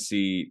got to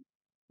see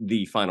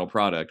the final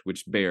product,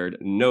 which bared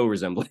no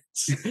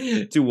resemblance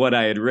to what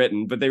I had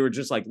written. But they were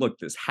just like, "Look,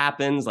 this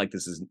happens. Like,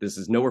 this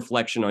is no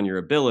reflection on your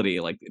ability.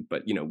 Like,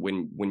 but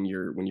when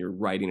you're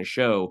writing a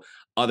show,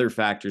 other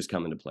factors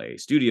come into play.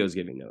 Studios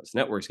giving notes,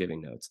 networks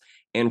giving notes,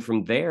 and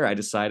from there, I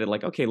decided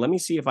like, okay, let me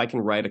see if I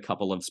can write a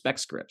couple of spec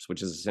scripts,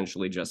 which is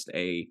essentially just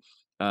an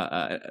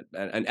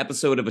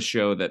episode of a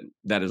show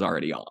that is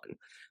already on.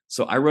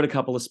 So I wrote a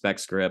couple of spec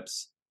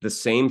scripts. The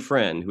same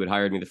friend who had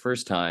hired me the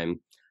first time,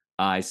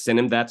 I sent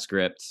him that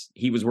script.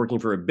 He was working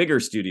for a bigger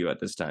studio at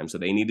this time, so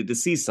they needed to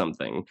see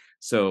something.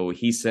 So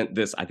he sent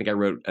this. I think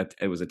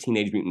it was a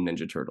Teenage Mutant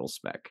Ninja Turtles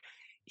spec.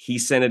 He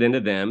sent it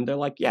into them. They're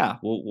like, yeah,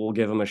 we'll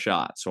give him a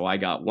shot. So I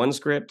got one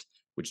script,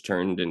 which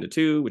turned into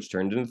two, which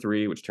turned into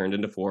three, which turned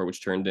into four,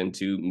 which turned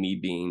into me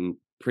being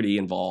pretty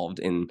involved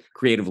in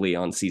creatively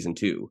on season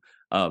 2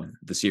 of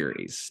the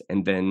series.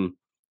 And then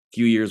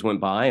few years went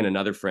by, and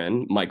another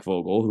friend, Mike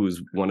Vogel, who's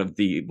one of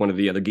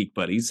the other geek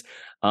buddies,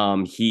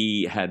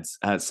 he had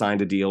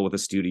signed a deal with a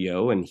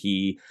studio, and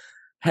he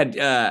had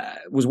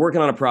was working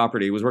on a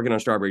property, was working on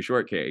Strawberry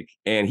Shortcake,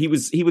 and he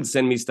would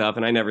send me stuff,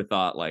 and I never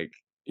thought like,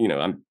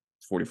 I'm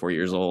 44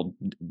 years old,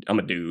 I'm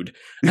a dude.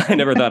 I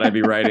never thought I'd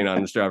be writing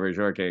on Strawberry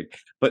Shortcake,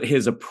 but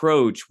his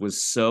approach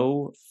was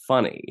so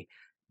funny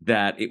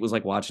that it was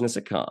like watching a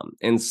sitcom.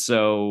 And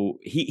so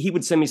he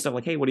would send me stuff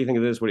like, hey, what do you think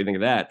of this? What do you think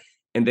of that?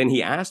 And then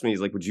he asked me, he's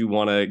like, would you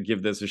want to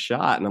give this a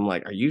shot? And I'm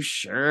like, are you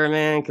sure,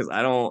 man? Because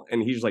I don't.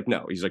 And he's like,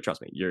 no. He's like,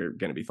 trust me, you're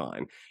going to be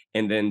fine.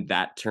 And then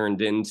that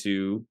turned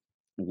into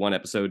one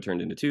episode,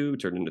 turned into two,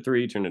 turned into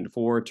three, turned into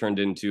four, turned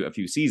into a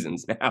few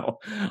seasons now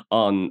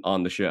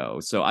on the show.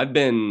 So I've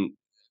been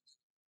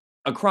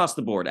across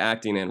the board,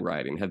 acting and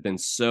writing, have been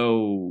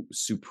so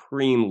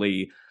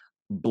supremely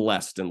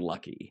blessed and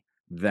lucky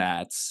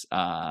that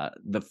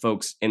the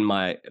folks in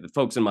my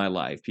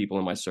life, people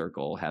in my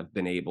circle, have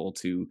been able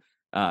to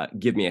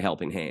give me a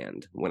helping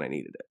hand when I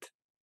needed it.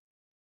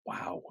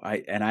 Wow,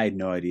 I had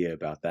no idea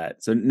about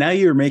that. So now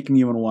you're making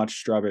me want to watch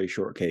Strawberry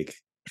Shortcake,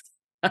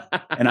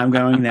 and I'm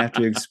going to have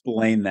to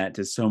explain that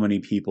to so many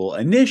people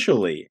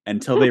initially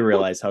until they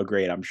realize how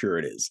great I'm sure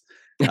it is.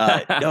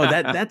 No,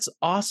 that's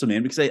awesome,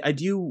 man. Because I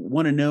do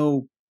want to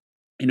know.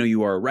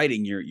 You are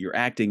writing, you're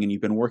acting, and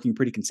you've been working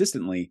pretty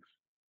consistently.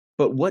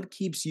 But what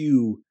keeps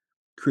you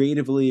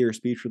creatively or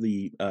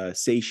spiritually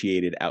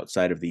satiated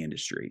outside of the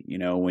industry?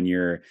 When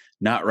you're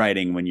not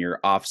writing, when you're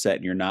offset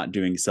and you're not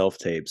doing self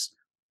tapes,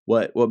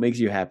 what makes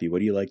you happy? What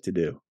do you like to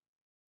do?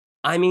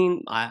 I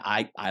mean,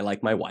 I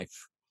like my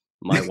wife.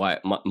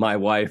 My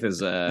wife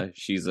is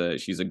she's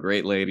a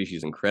great lady.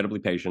 She's incredibly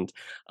patient.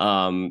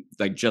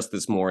 Like just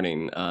this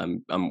morning,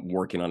 I'm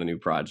working on a new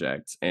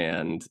project,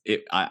 and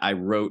I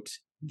wrote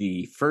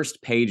the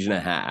first page and a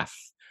half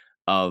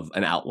of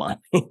an outline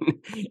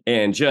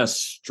and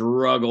just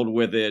struggled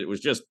with it. It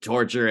was just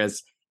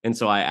torturous. And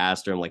so I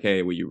asked her, I'm like,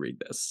 hey, will you read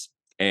this?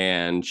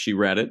 And she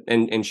read it,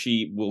 and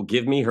she will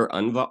give me her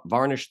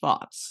unvarnished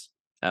thoughts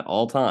at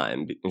all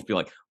time, and be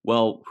like,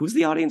 well, who's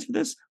the audience for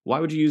this? Why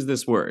would you use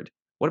this word?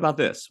 What about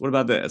this? What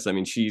about this? I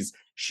mean, she's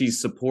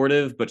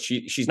supportive, but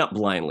she's not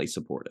blindly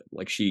supportive.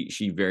 Like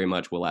she very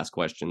much will ask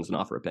questions and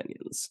offer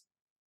opinions.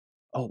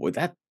 Oh, well,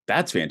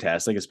 that's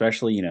fantastic,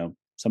 especially,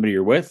 somebody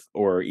you're with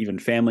or even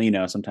family,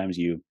 sometimes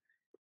you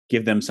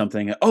give them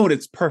something, oh,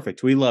 it's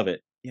perfect. We love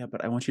it. Yeah,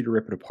 but I want you to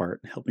rip it apart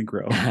and help me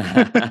grow.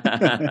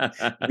 I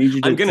need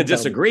you I'm going to tell me.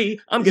 disagree.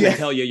 I'm going to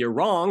tell you you're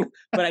wrong,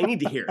 but I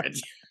need to hear it.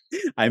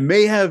 I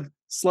may have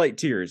slight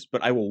tears,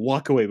 but I will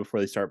walk away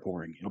before they start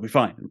pouring. It'll be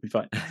fine. It'll be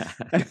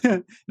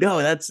fine.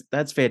 No,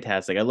 that's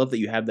fantastic. I love that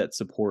you have that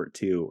support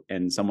too,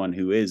 and someone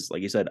who is,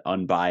 like you said,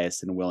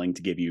 unbiased and willing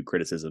to give you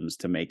criticisms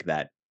to make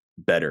that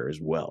better as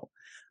well.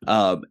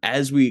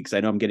 Because I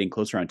know I'm getting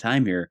closer on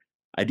time here,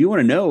 I do want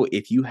to know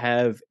if you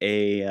have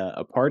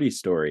a party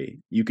story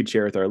you could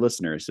share with our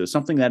listeners. So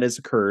something that has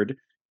occurred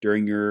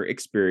during your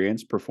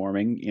experience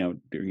performing,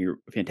 during your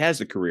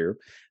fantastic career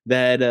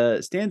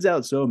that stands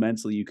out so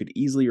immensely you could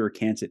easily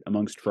recant it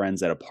amongst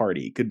friends at a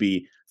party. It could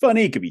be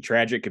funny, it could be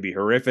tragic, it could be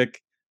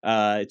horrific.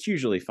 It's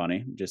usually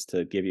funny, just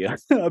to give you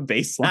a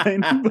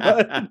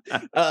baseline.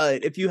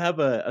 But if you have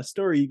a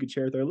story you could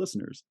share with our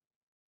listeners.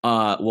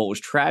 Well, it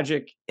was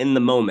tragic in the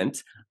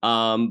moment,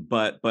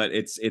 but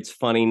it's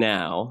funny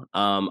now.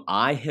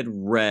 I had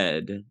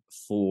read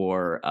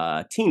for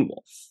Teen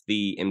Wolf,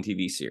 the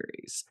MTV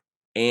series,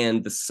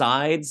 and the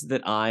sides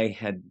that I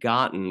had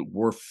gotten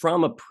were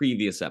from a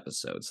previous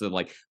episode. So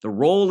like the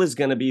role is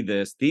going to be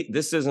this.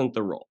 This isn't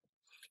the role,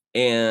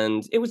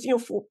 and it was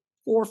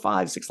 4,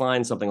 5, 6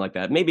 lines, something like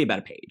that, maybe about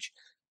a page.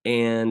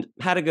 And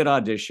had a good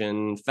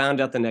audition. Found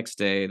out the next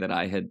day that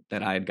I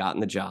had gotten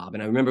the job,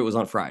 and I remember it was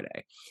on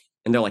Friday.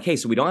 And they're like, hey,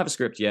 so we don't have a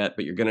script yet,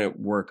 but you're going to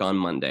work on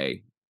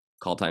Monday.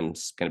 Call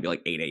time's going to be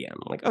like 8 a.m.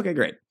 I'm like, okay,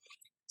 great.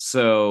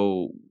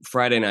 So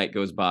Friday night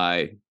goes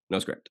by, no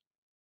script.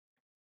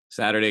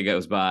 Saturday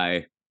goes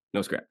by,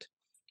 no script.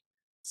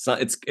 So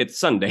it's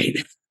Sunday,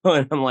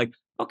 and I'm like,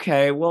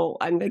 okay, well,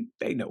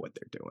 they know what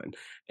they're doing,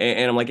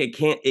 and I'm like,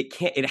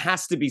 it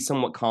has to be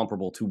somewhat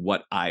comparable to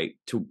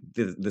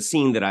the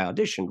scene that I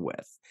auditioned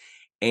with,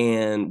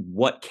 and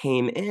what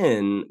came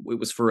in, it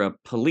was for a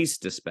police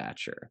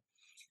dispatcher.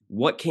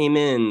 What came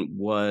in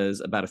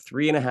was about a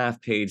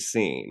 3.5 page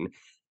scene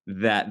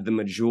that the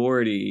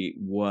majority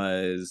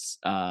was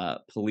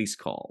police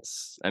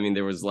calls. I mean,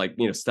 there was like,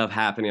 stuff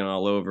happening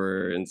all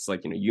over, and it's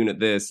like, unit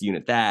this,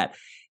 unit that.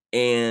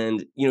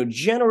 And,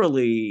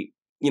 generally,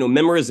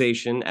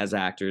 memorization as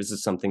actors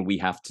is something we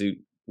have to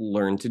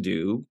learn to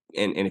do.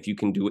 And if you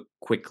can do it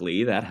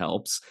quickly, that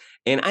helps.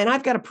 And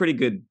I've got a pretty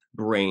good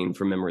brain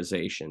for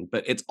memorization,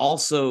 but it's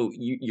also,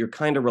 you're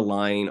kind of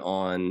relying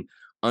on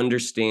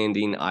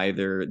understanding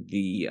either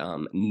the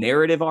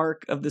narrative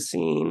arc of the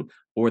scene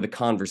or the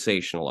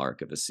conversational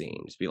arc of the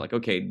scene, to be like,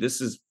 okay,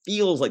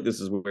 feels like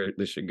this is where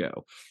this should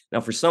go.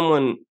 Now, for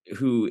someone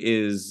who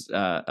is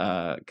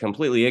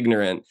completely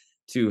ignorant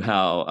to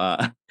how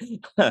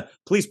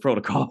police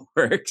protocol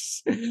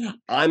works,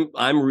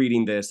 I'm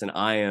reading this and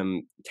I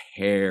am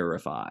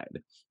terrified.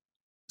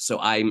 So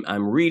I'm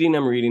reading,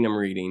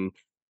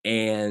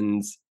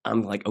 and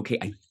I'm like, okay,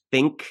 I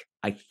think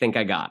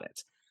I got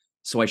it.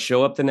 So I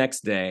show up the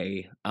next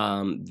day.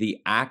 The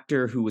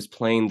actor who was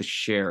playing the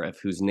sheriff,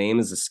 whose name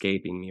is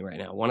escaping me right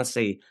now, I want to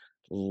say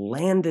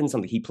Landon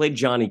something. He played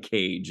Johnny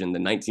Cage in the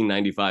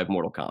 1995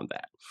 Mortal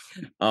Kombat.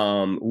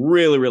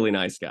 Really, really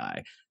nice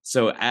guy.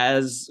 So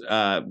as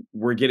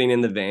we're getting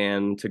in the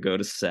van to go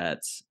to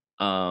set,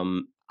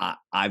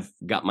 I've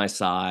got my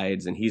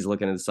sides, and he's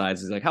looking at the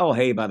sides. He's like, "Oh,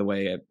 hey, by the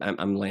way,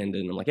 I'm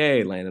Landon." I'm like,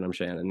 "Hey, Landon, I'm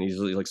Shannon." And he's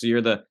like, "So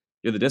you're the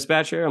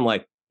dispatcher?" I'm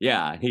like,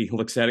 "Yeah." And he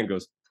looks at it and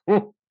goes,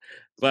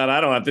 "Glad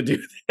I don't have to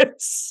do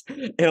this."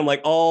 And I'm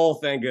like, "Oh,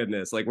 thank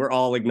goodness!" Like, we're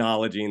all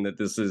acknowledging that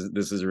this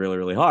is really,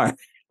 really hard,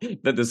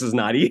 that this is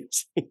not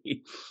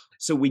easy.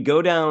 So we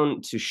go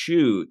down to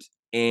shoot,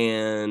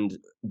 and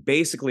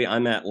basically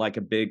I'm at like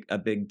a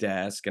big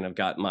desk, and I've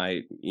got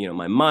my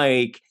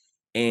mic,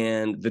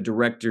 and the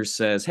director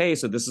says, "Hey,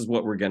 so this is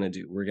what we're gonna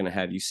do. We're gonna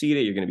have you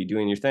seated. You're gonna be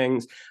doing your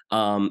things."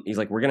 He's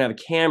like, "We're gonna have a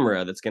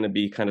camera that's gonna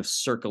be kind of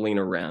circling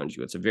around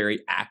you. It's a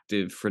very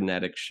active,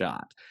 frenetic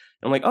shot."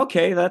 I'm like,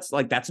 "Okay,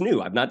 that's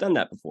new. I've not done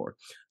that before."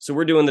 So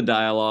we're doing the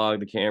dialogue.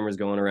 The camera's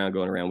going around,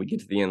 going around. We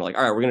get to the end, like,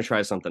 "All right, we're gonna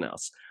try something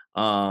else."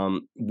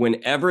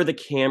 Whenever the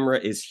camera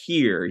is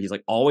here, he's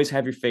like, "Always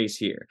have your face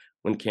here.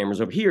 When the camera's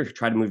over here,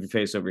 try to move your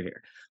face over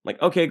here." I'm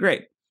like, "Okay,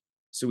 great."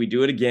 So we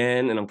do it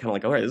again, and I'm kind of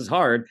like, "All right, this is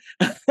hard."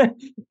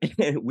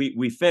 And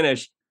we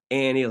finish,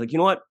 and he's like, "You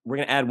know what? We're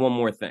gonna add one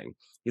more thing."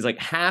 He's like,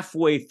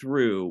 "Halfway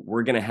through,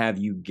 we're gonna have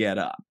you get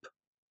up.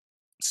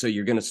 So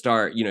you're gonna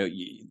start,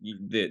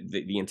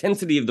 the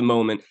intensity of the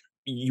moment.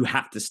 You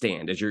have to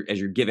stand as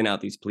you're giving out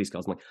these police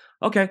calls." I'm like,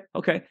 "Okay,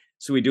 okay."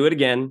 So we do it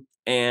again,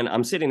 and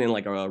I'm sitting in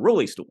like a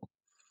rolly stool.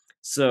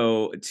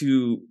 So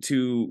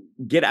to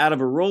get out of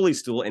a rolly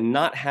stool and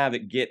not have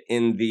it get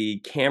in the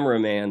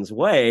cameraman's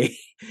way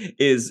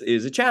is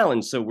a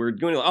challenge. So we're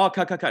doing, oh,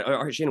 cut, cut, cut.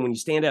 All right, Shannon, when you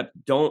stand up,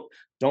 don't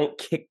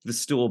kick the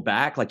stool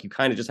back. Like, you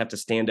kind of just have to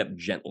stand up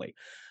gently.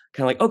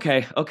 Kind of like,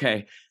 okay,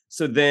 okay.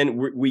 So then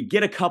we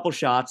get a couple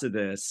shots of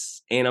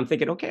this, and I'm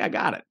thinking, okay, I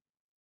got it.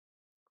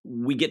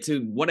 We get to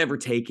whatever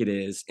take it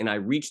is, and I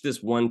reach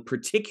this one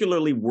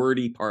particularly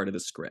wordy part of the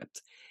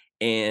script,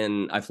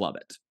 and I flub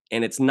it.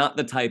 And it's not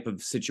the type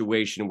of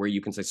situation where you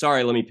can say,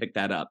 "Sorry, let me pick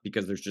that up,"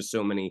 because there's just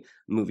so many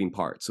moving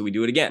parts. So we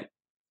do it again.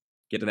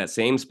 Get to that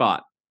same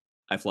spot.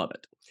 I flub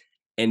it.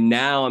 And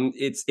now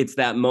it's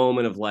that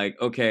moment of like,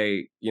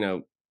 okay,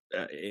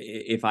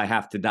 if I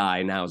have to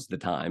die, now's the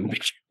time,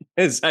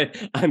 because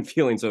I'm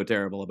feeling so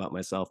terrible about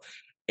myself.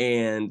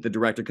 And the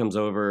director comes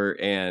over,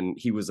 and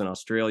he was an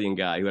Australian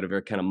guy who had a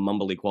very kind of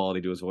mumbly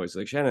quality to his voice. He's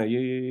like, "Shannon,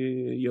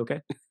 you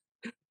okay?"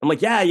 I'm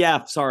like, "Yeah,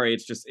 yeah, sorry,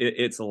 it's just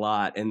it's a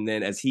lot." And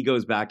then as he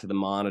goes back to the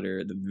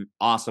monitor, the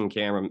awesome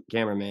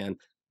cameraman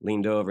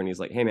leaned over, and he's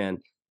like, "Hey, man,"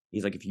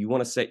 he's like, "if you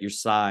want to set your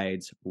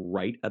sides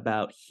right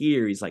about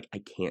here," he's like, "I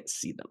can't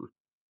see them."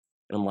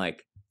 And I'm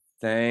like,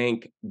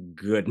 "Thank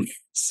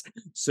goodness."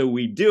 So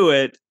we do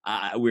it.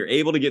 We're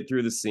able to get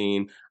through the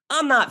scene.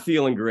 I'm not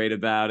feeling great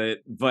about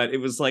it, but it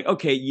was like,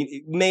 okay,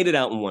 you made it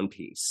out in one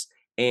piece.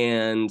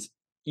 And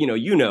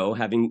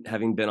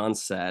having been on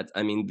set,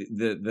 I mean,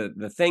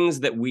 the things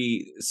that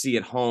we see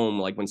at home,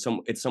 like when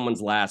it's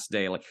someone's last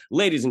day, like,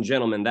 "Ladies and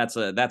gentlemen, that's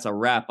a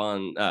wrap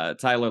on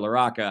Tyler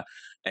LaRocca."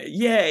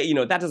 Yeah,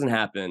 that doesn't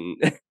happen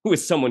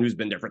with someone who's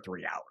been there for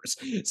 3 hours.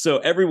 So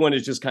everyone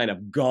is just kind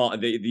of gone.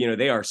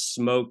 They are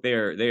smoke. They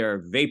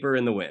are vapor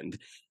in the wind,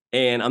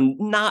 and I'm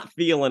not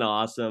feeling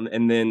awesome.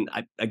 And then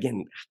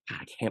again,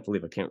 I can't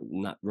believe I can't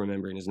not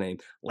remembering his name.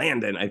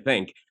 Landon, I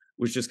think,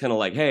 was just kind of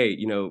like, "Hey,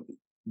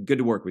 good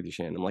to work with you,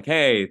 Shannon." I'm like,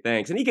 "Hey,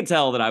 thanks." And he could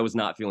tell that I was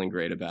not feeling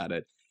great about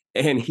it.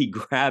 And he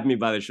grabbed me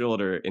by the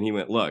shoulder, and he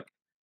went, "Look,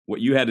 what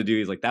you had to do,"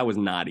 he's like, "that was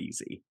not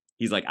easy."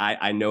 He's like,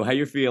 I know how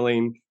you're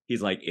feeling."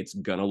 He's like, it's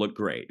gonna look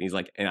great. He's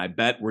like, and I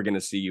bet we're gonna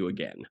see you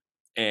again.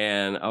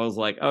 And I was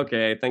like,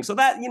 okay, thanks. So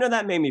that,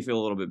 that made me feel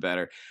a little bit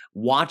better.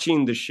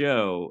 Watching the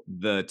show,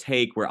 the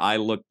take where I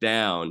look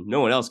down,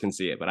 no one else can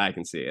see it, but I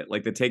can see it.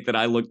 Like the take that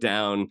I look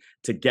down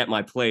to get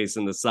my place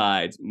in the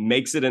sides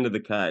makes it into the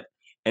cut.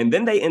 And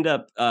then they end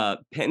up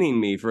penning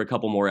me for a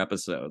couple more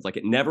episodes. Like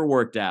it never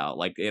worked out.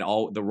 Like the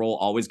role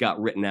always got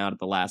written out at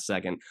the last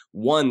second.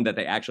 One that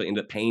they actually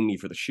ended up paying me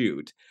for the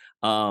shoot.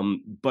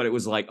 But it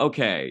was like,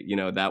 okay,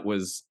 that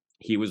was,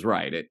 he was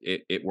right.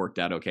 It worked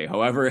out okay.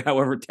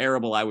 However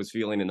terrible I was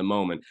feeling in the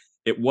moment,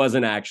 it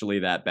wasn't actually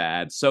that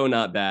bad. So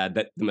not bad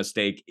that the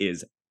mistake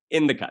is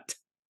in the cut.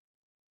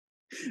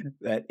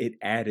 That it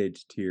added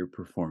to your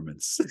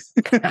performance.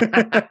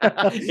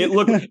 It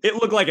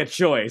looked like a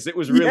choice. It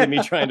was really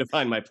me trying to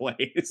find my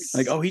place.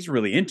 Like, oh, he's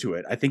really into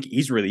it. I think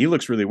he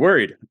looks really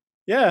worried.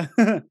 Yeah,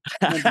 meant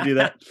to do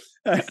that.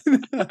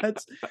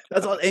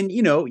 That's all. And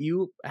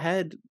you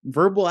had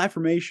verbal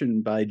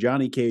affirmation by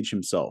Johnny Cage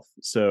himself,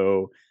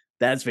 so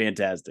that's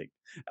fantastic.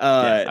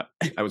 Yeah,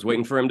 I was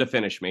waiting for him to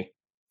finish me.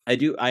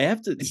 I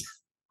have to.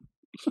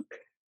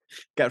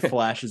 Got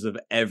flashes of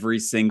every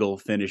single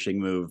finishing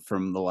move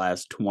from the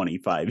last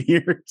 25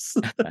 years.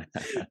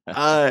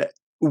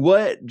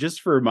 What,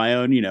 just for my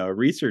own,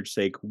 research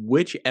sake,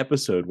 which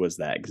episode was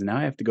that? Because now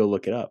I have to go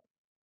look it up.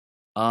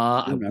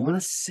 I want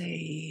to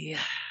say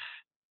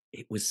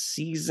it was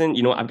season.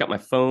 I've got my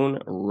phone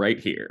right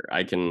here.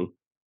 I can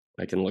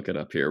look it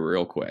up here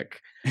real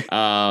quick.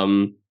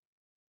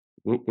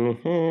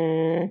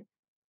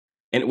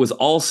 And it was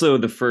also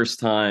the first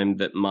time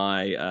that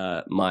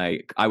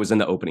I was in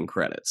the opening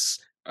credits.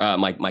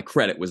 My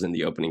credit was in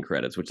the opening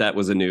credits, which that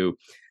was a new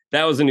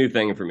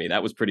thing for me.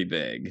 That was pretty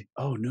big.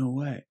 Oh, no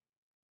way.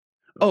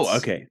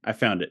 Okay. I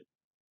found it.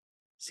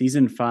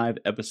 Season 5,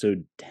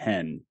 episode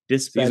 10.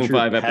 Dispatcher Season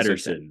 5, Patterson.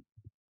 Episode 10.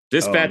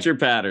 Dispatcher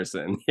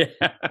Patterson.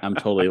 Yeah. I'm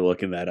totally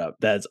looking that up.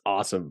 That's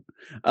awesome.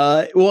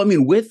 Well, I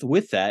mean,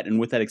 with that and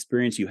with that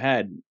experience you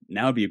had,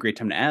 now would be a great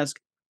time to ask,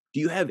 do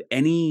you have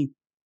any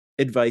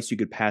advice you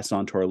could pass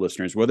on to our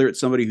listeners, whether it's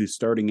somebody who's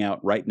starting out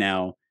right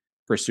now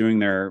pursuing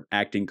their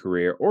acting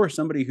career, or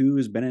somebody who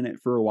has been in it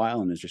for a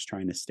while and is just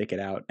trying to stick it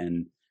out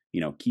and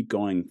keep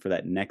going for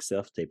that next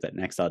self tape, that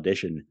next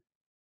audition?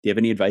 Do you have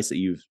any advice that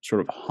you've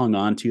sort of hung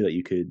on to that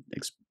you could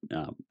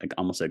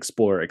almost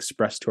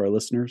express to our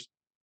listeners?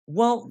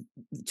 Well,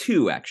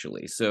 2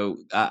 actually. So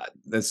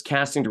this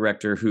casting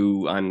director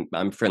who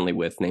I'm friendly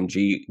with, named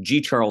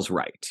G. Charles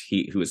Wright,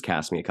 who has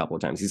cast me a couple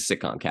of times. He's a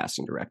sitcom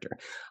casting director.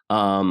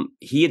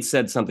 He had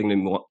said something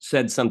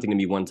to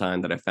me one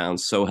time that I found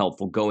so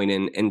helpful going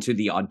into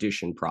the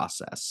audition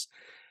process.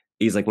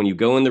 He's like, when you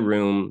go in the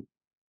room,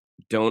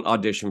 don't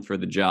audition for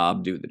the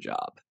job, do the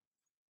job.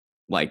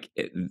 Like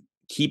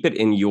keep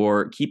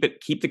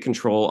the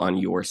control on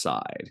your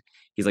side.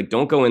 He's like,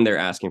 don't go in there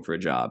asking for a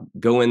job.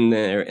 Go in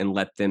there and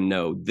let them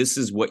know this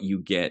is what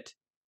you get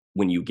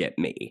when you get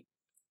me.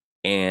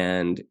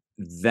 And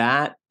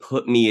that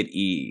put me at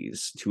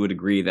ease to a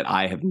degree that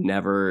I've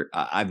never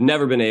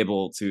been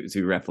able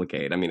to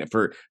replicate. I mean,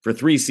 for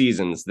 3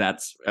 seasons,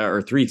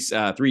 or 3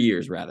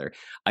 years rather,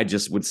 I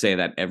just would say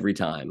that every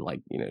time,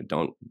 like,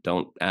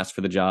 don't ask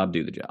for the job,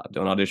 do the job.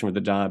 Don't audition for the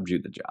job, do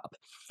the job.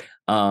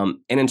 And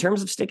in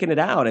terms of sticking it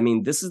out, I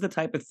mean, this is the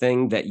type of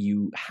thing that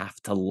you have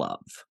to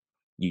love.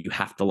 You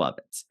have to love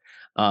it.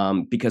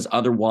 Because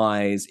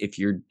otherwise, if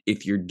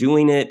you're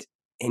doing it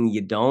and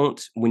you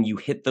don't, when you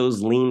hit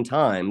those lean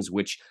times,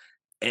 which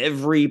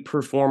every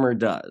performer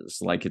does,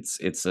 like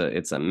it's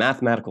a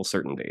mathematical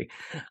certainty.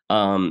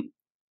 The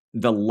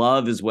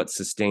love is what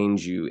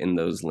sustains you in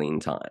those lean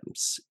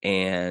times.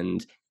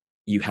 And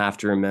you have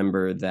to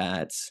remember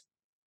that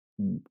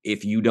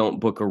if you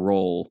don't book a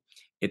role,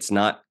 it's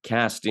not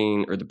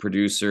casting or the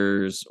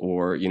producers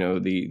or,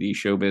 the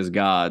showbiz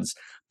gods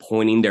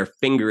pointing their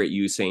finger at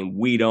you saying,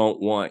 we don't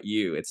want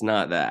you. It's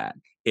not that.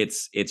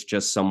 It's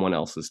just someone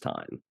else's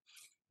time.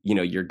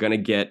 You're going to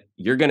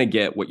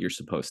get what you're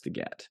supposed to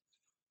get.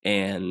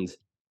 And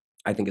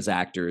I think as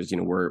actors,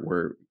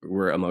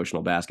 we're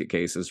emotional basket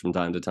cases from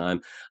time to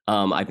time.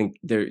 I think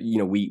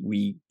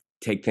we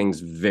take things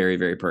very,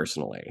 very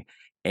personally.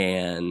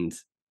 And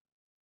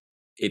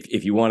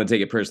if you want to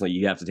take it personally,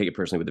 you have to take it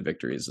personally with the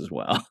victories as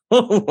well.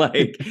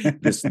 Like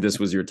this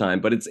was your time,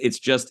 but it's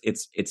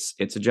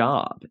a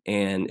job,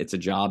 and it's a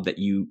job that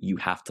you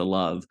have to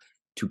love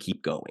to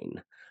keep going.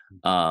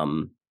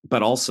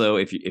 But also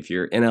if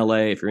you're in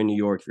LA, if you're in New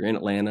York, if you're in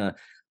Atlanta,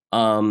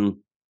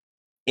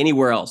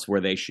 anywhere else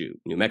where they shoot,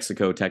 New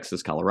Mexico,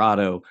 Texas,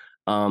 Colorado,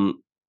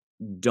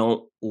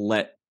 don't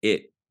let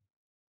it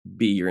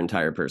be your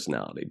entire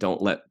personality.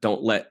 Don't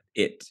let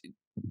it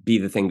be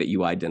the thing that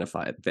you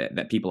identify,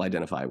 that people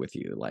identify with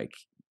you. Like,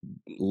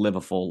 live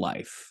a full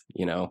life,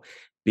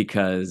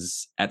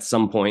 because at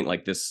some point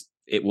like this,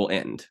 it will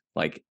end.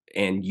 Like,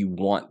 and you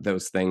want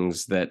those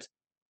things that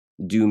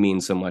do mean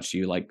so much to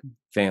you, like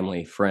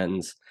family,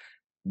 friends.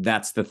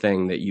 That's the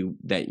thing that you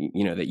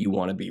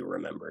want to be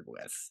remembered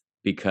with,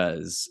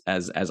 because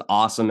as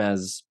awesome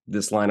as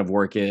this line of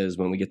work is,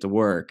 when we get to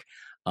work,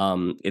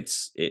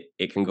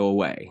 it can go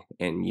away,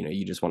 and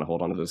you just want to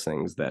hold on to those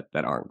things that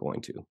aren't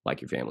going to,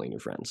 like your family and your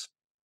friends.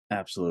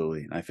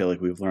 Absolutely. I feel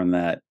like we've learned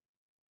that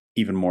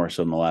even more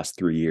so in the last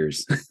 3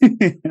 years,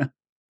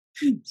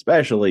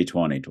 especially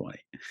 2020.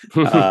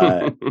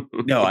 Uh,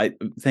 no, I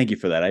thank you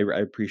for that. I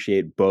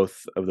appreciate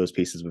both of those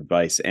pieces of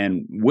advice.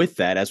 And with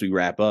that, as we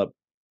wrap up,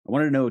 I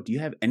want to know, do you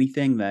have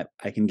anything that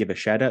I can give a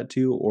shout out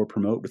to or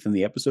promote within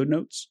the episode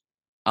notes?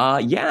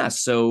 Yeah,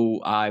 so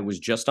I was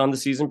just on the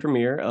season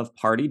premiere of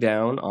Party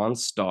Down on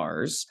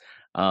Stars.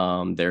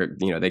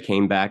 They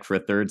came back for a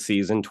third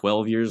season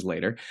 12 years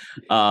later.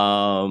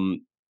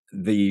 Um,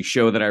 the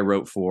show that I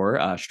wrote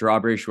for,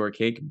 Strawberry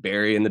Shortcake,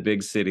 Barry in the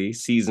Big City,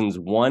 seasons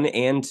 1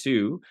 and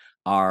 2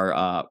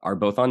 are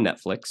both on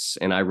Netflix,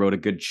 and I wrote a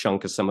good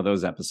chunk of some of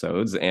those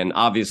episodes. And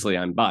obviously,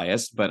 I'm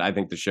biased, but I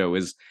think the show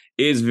is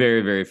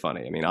very, very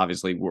funny. I mean,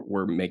 obviously,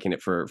 we're making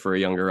it for a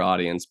younger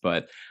audience,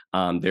 but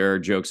there are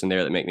jokes in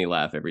there that make me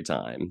laugh every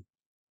time.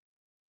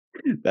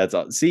 That's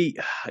all. See,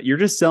 you're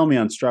just selling me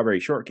on Strawberry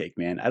Shortcake,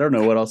 man. I don't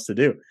know what else to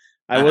do.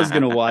 I was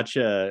gonna watch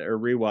or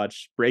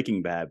rewatch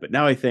Breaking Bad, but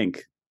now I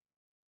think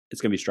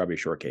it's gonna be Strawberry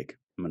Shortcake.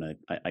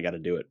 I got to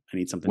do it. I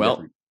need something Well,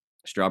 different.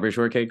 Strawberry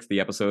Shortcakes, the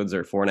episodes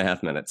are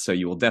 4.5 minutes, so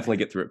you will definitely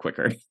get through it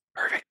quicker.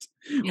 Perfect.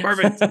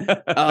 Perfect.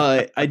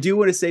 I do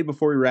want to say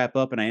before we wrap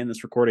up and I end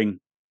this recording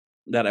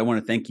that I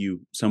want to thank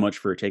you so much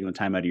for taking the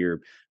time out of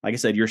your, like I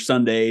said, your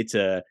Sunday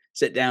to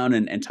sit down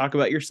and talk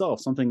about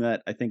yourself, something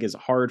that I think is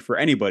hard for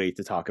anybody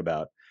to talk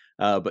about.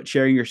 But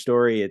sharing your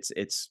story,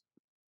 it's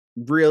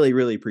really,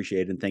 really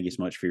appreciated. And thank you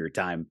so much for your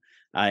time.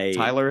 I,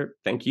 Tyler,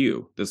 thank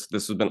you. This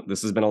has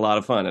been a lot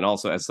of fun, and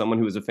also as someone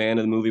who is a fan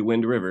of the movie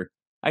Wind River,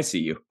 I see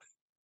you.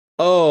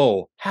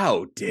 oh,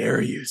 how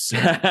dare you, sir?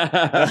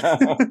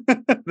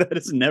 That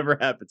has never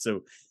happened.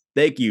 So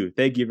thank you.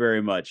 Thank you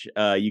very much.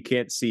 You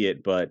can't see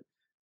it, but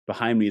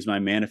behind me is my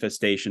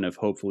manifestation of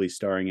hopefully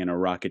starring in a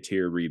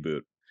Rocketeer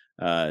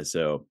reboot.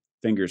 So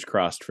fingers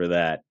crossed for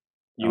that.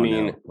 You Oh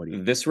mean no, what do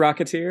you? this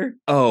Rocketeer?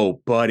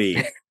 Oh,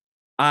 buddy,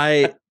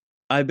 I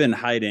I've been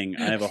hiding.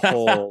 I have a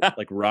whole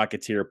like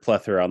Rocketeer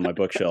plethora on my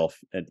bookshelf,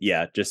 and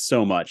yeah, just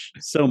so much,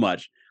 so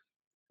much.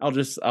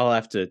 I'll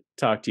have to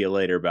talk to you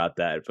later about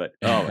that. But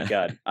oh my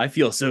god, I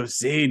feel so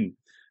seen.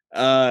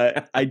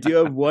 I do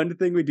have one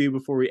thing we do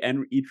before we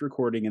end each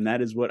recording, and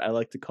that is what I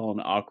like to call an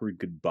awkward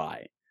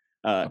goodbye.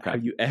 Okay,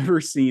 Have you ever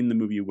seen the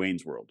movie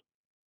Wayne's World?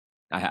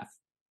 I have.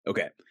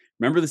 Okay.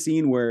 Remember the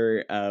scene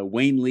where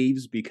Wayne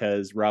leaves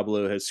because Rob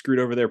Lowe has screwed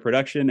over their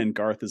production and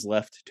Garth is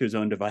left to his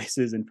own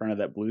devices in front of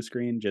that blue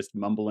screen, just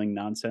mumbling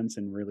nonsense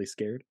and really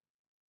scared?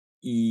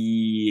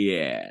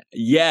 Yeah.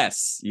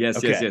 Yes. Yes.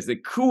 Yes. Okay. Yes. The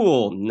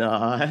cool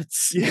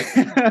nuts.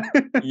 Yeah.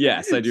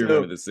 Yes, I do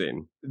remember So the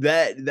scene.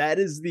 that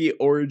is the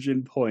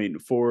origin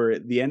point for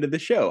the end of the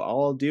show.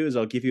 All I'll do is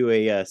I'll give you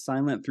a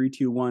silent 3,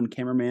 2, 1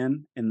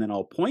 cameraman, and then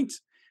I'll point.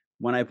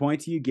 When I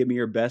point to you, give me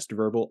your best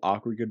verbal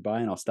awkward goodbye,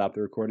 and I'll stop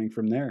the recording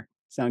from there.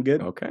 Sound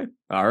good? Okay.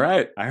 All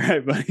right. All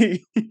right,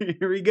 buddy.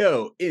 Here we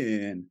go.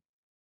 In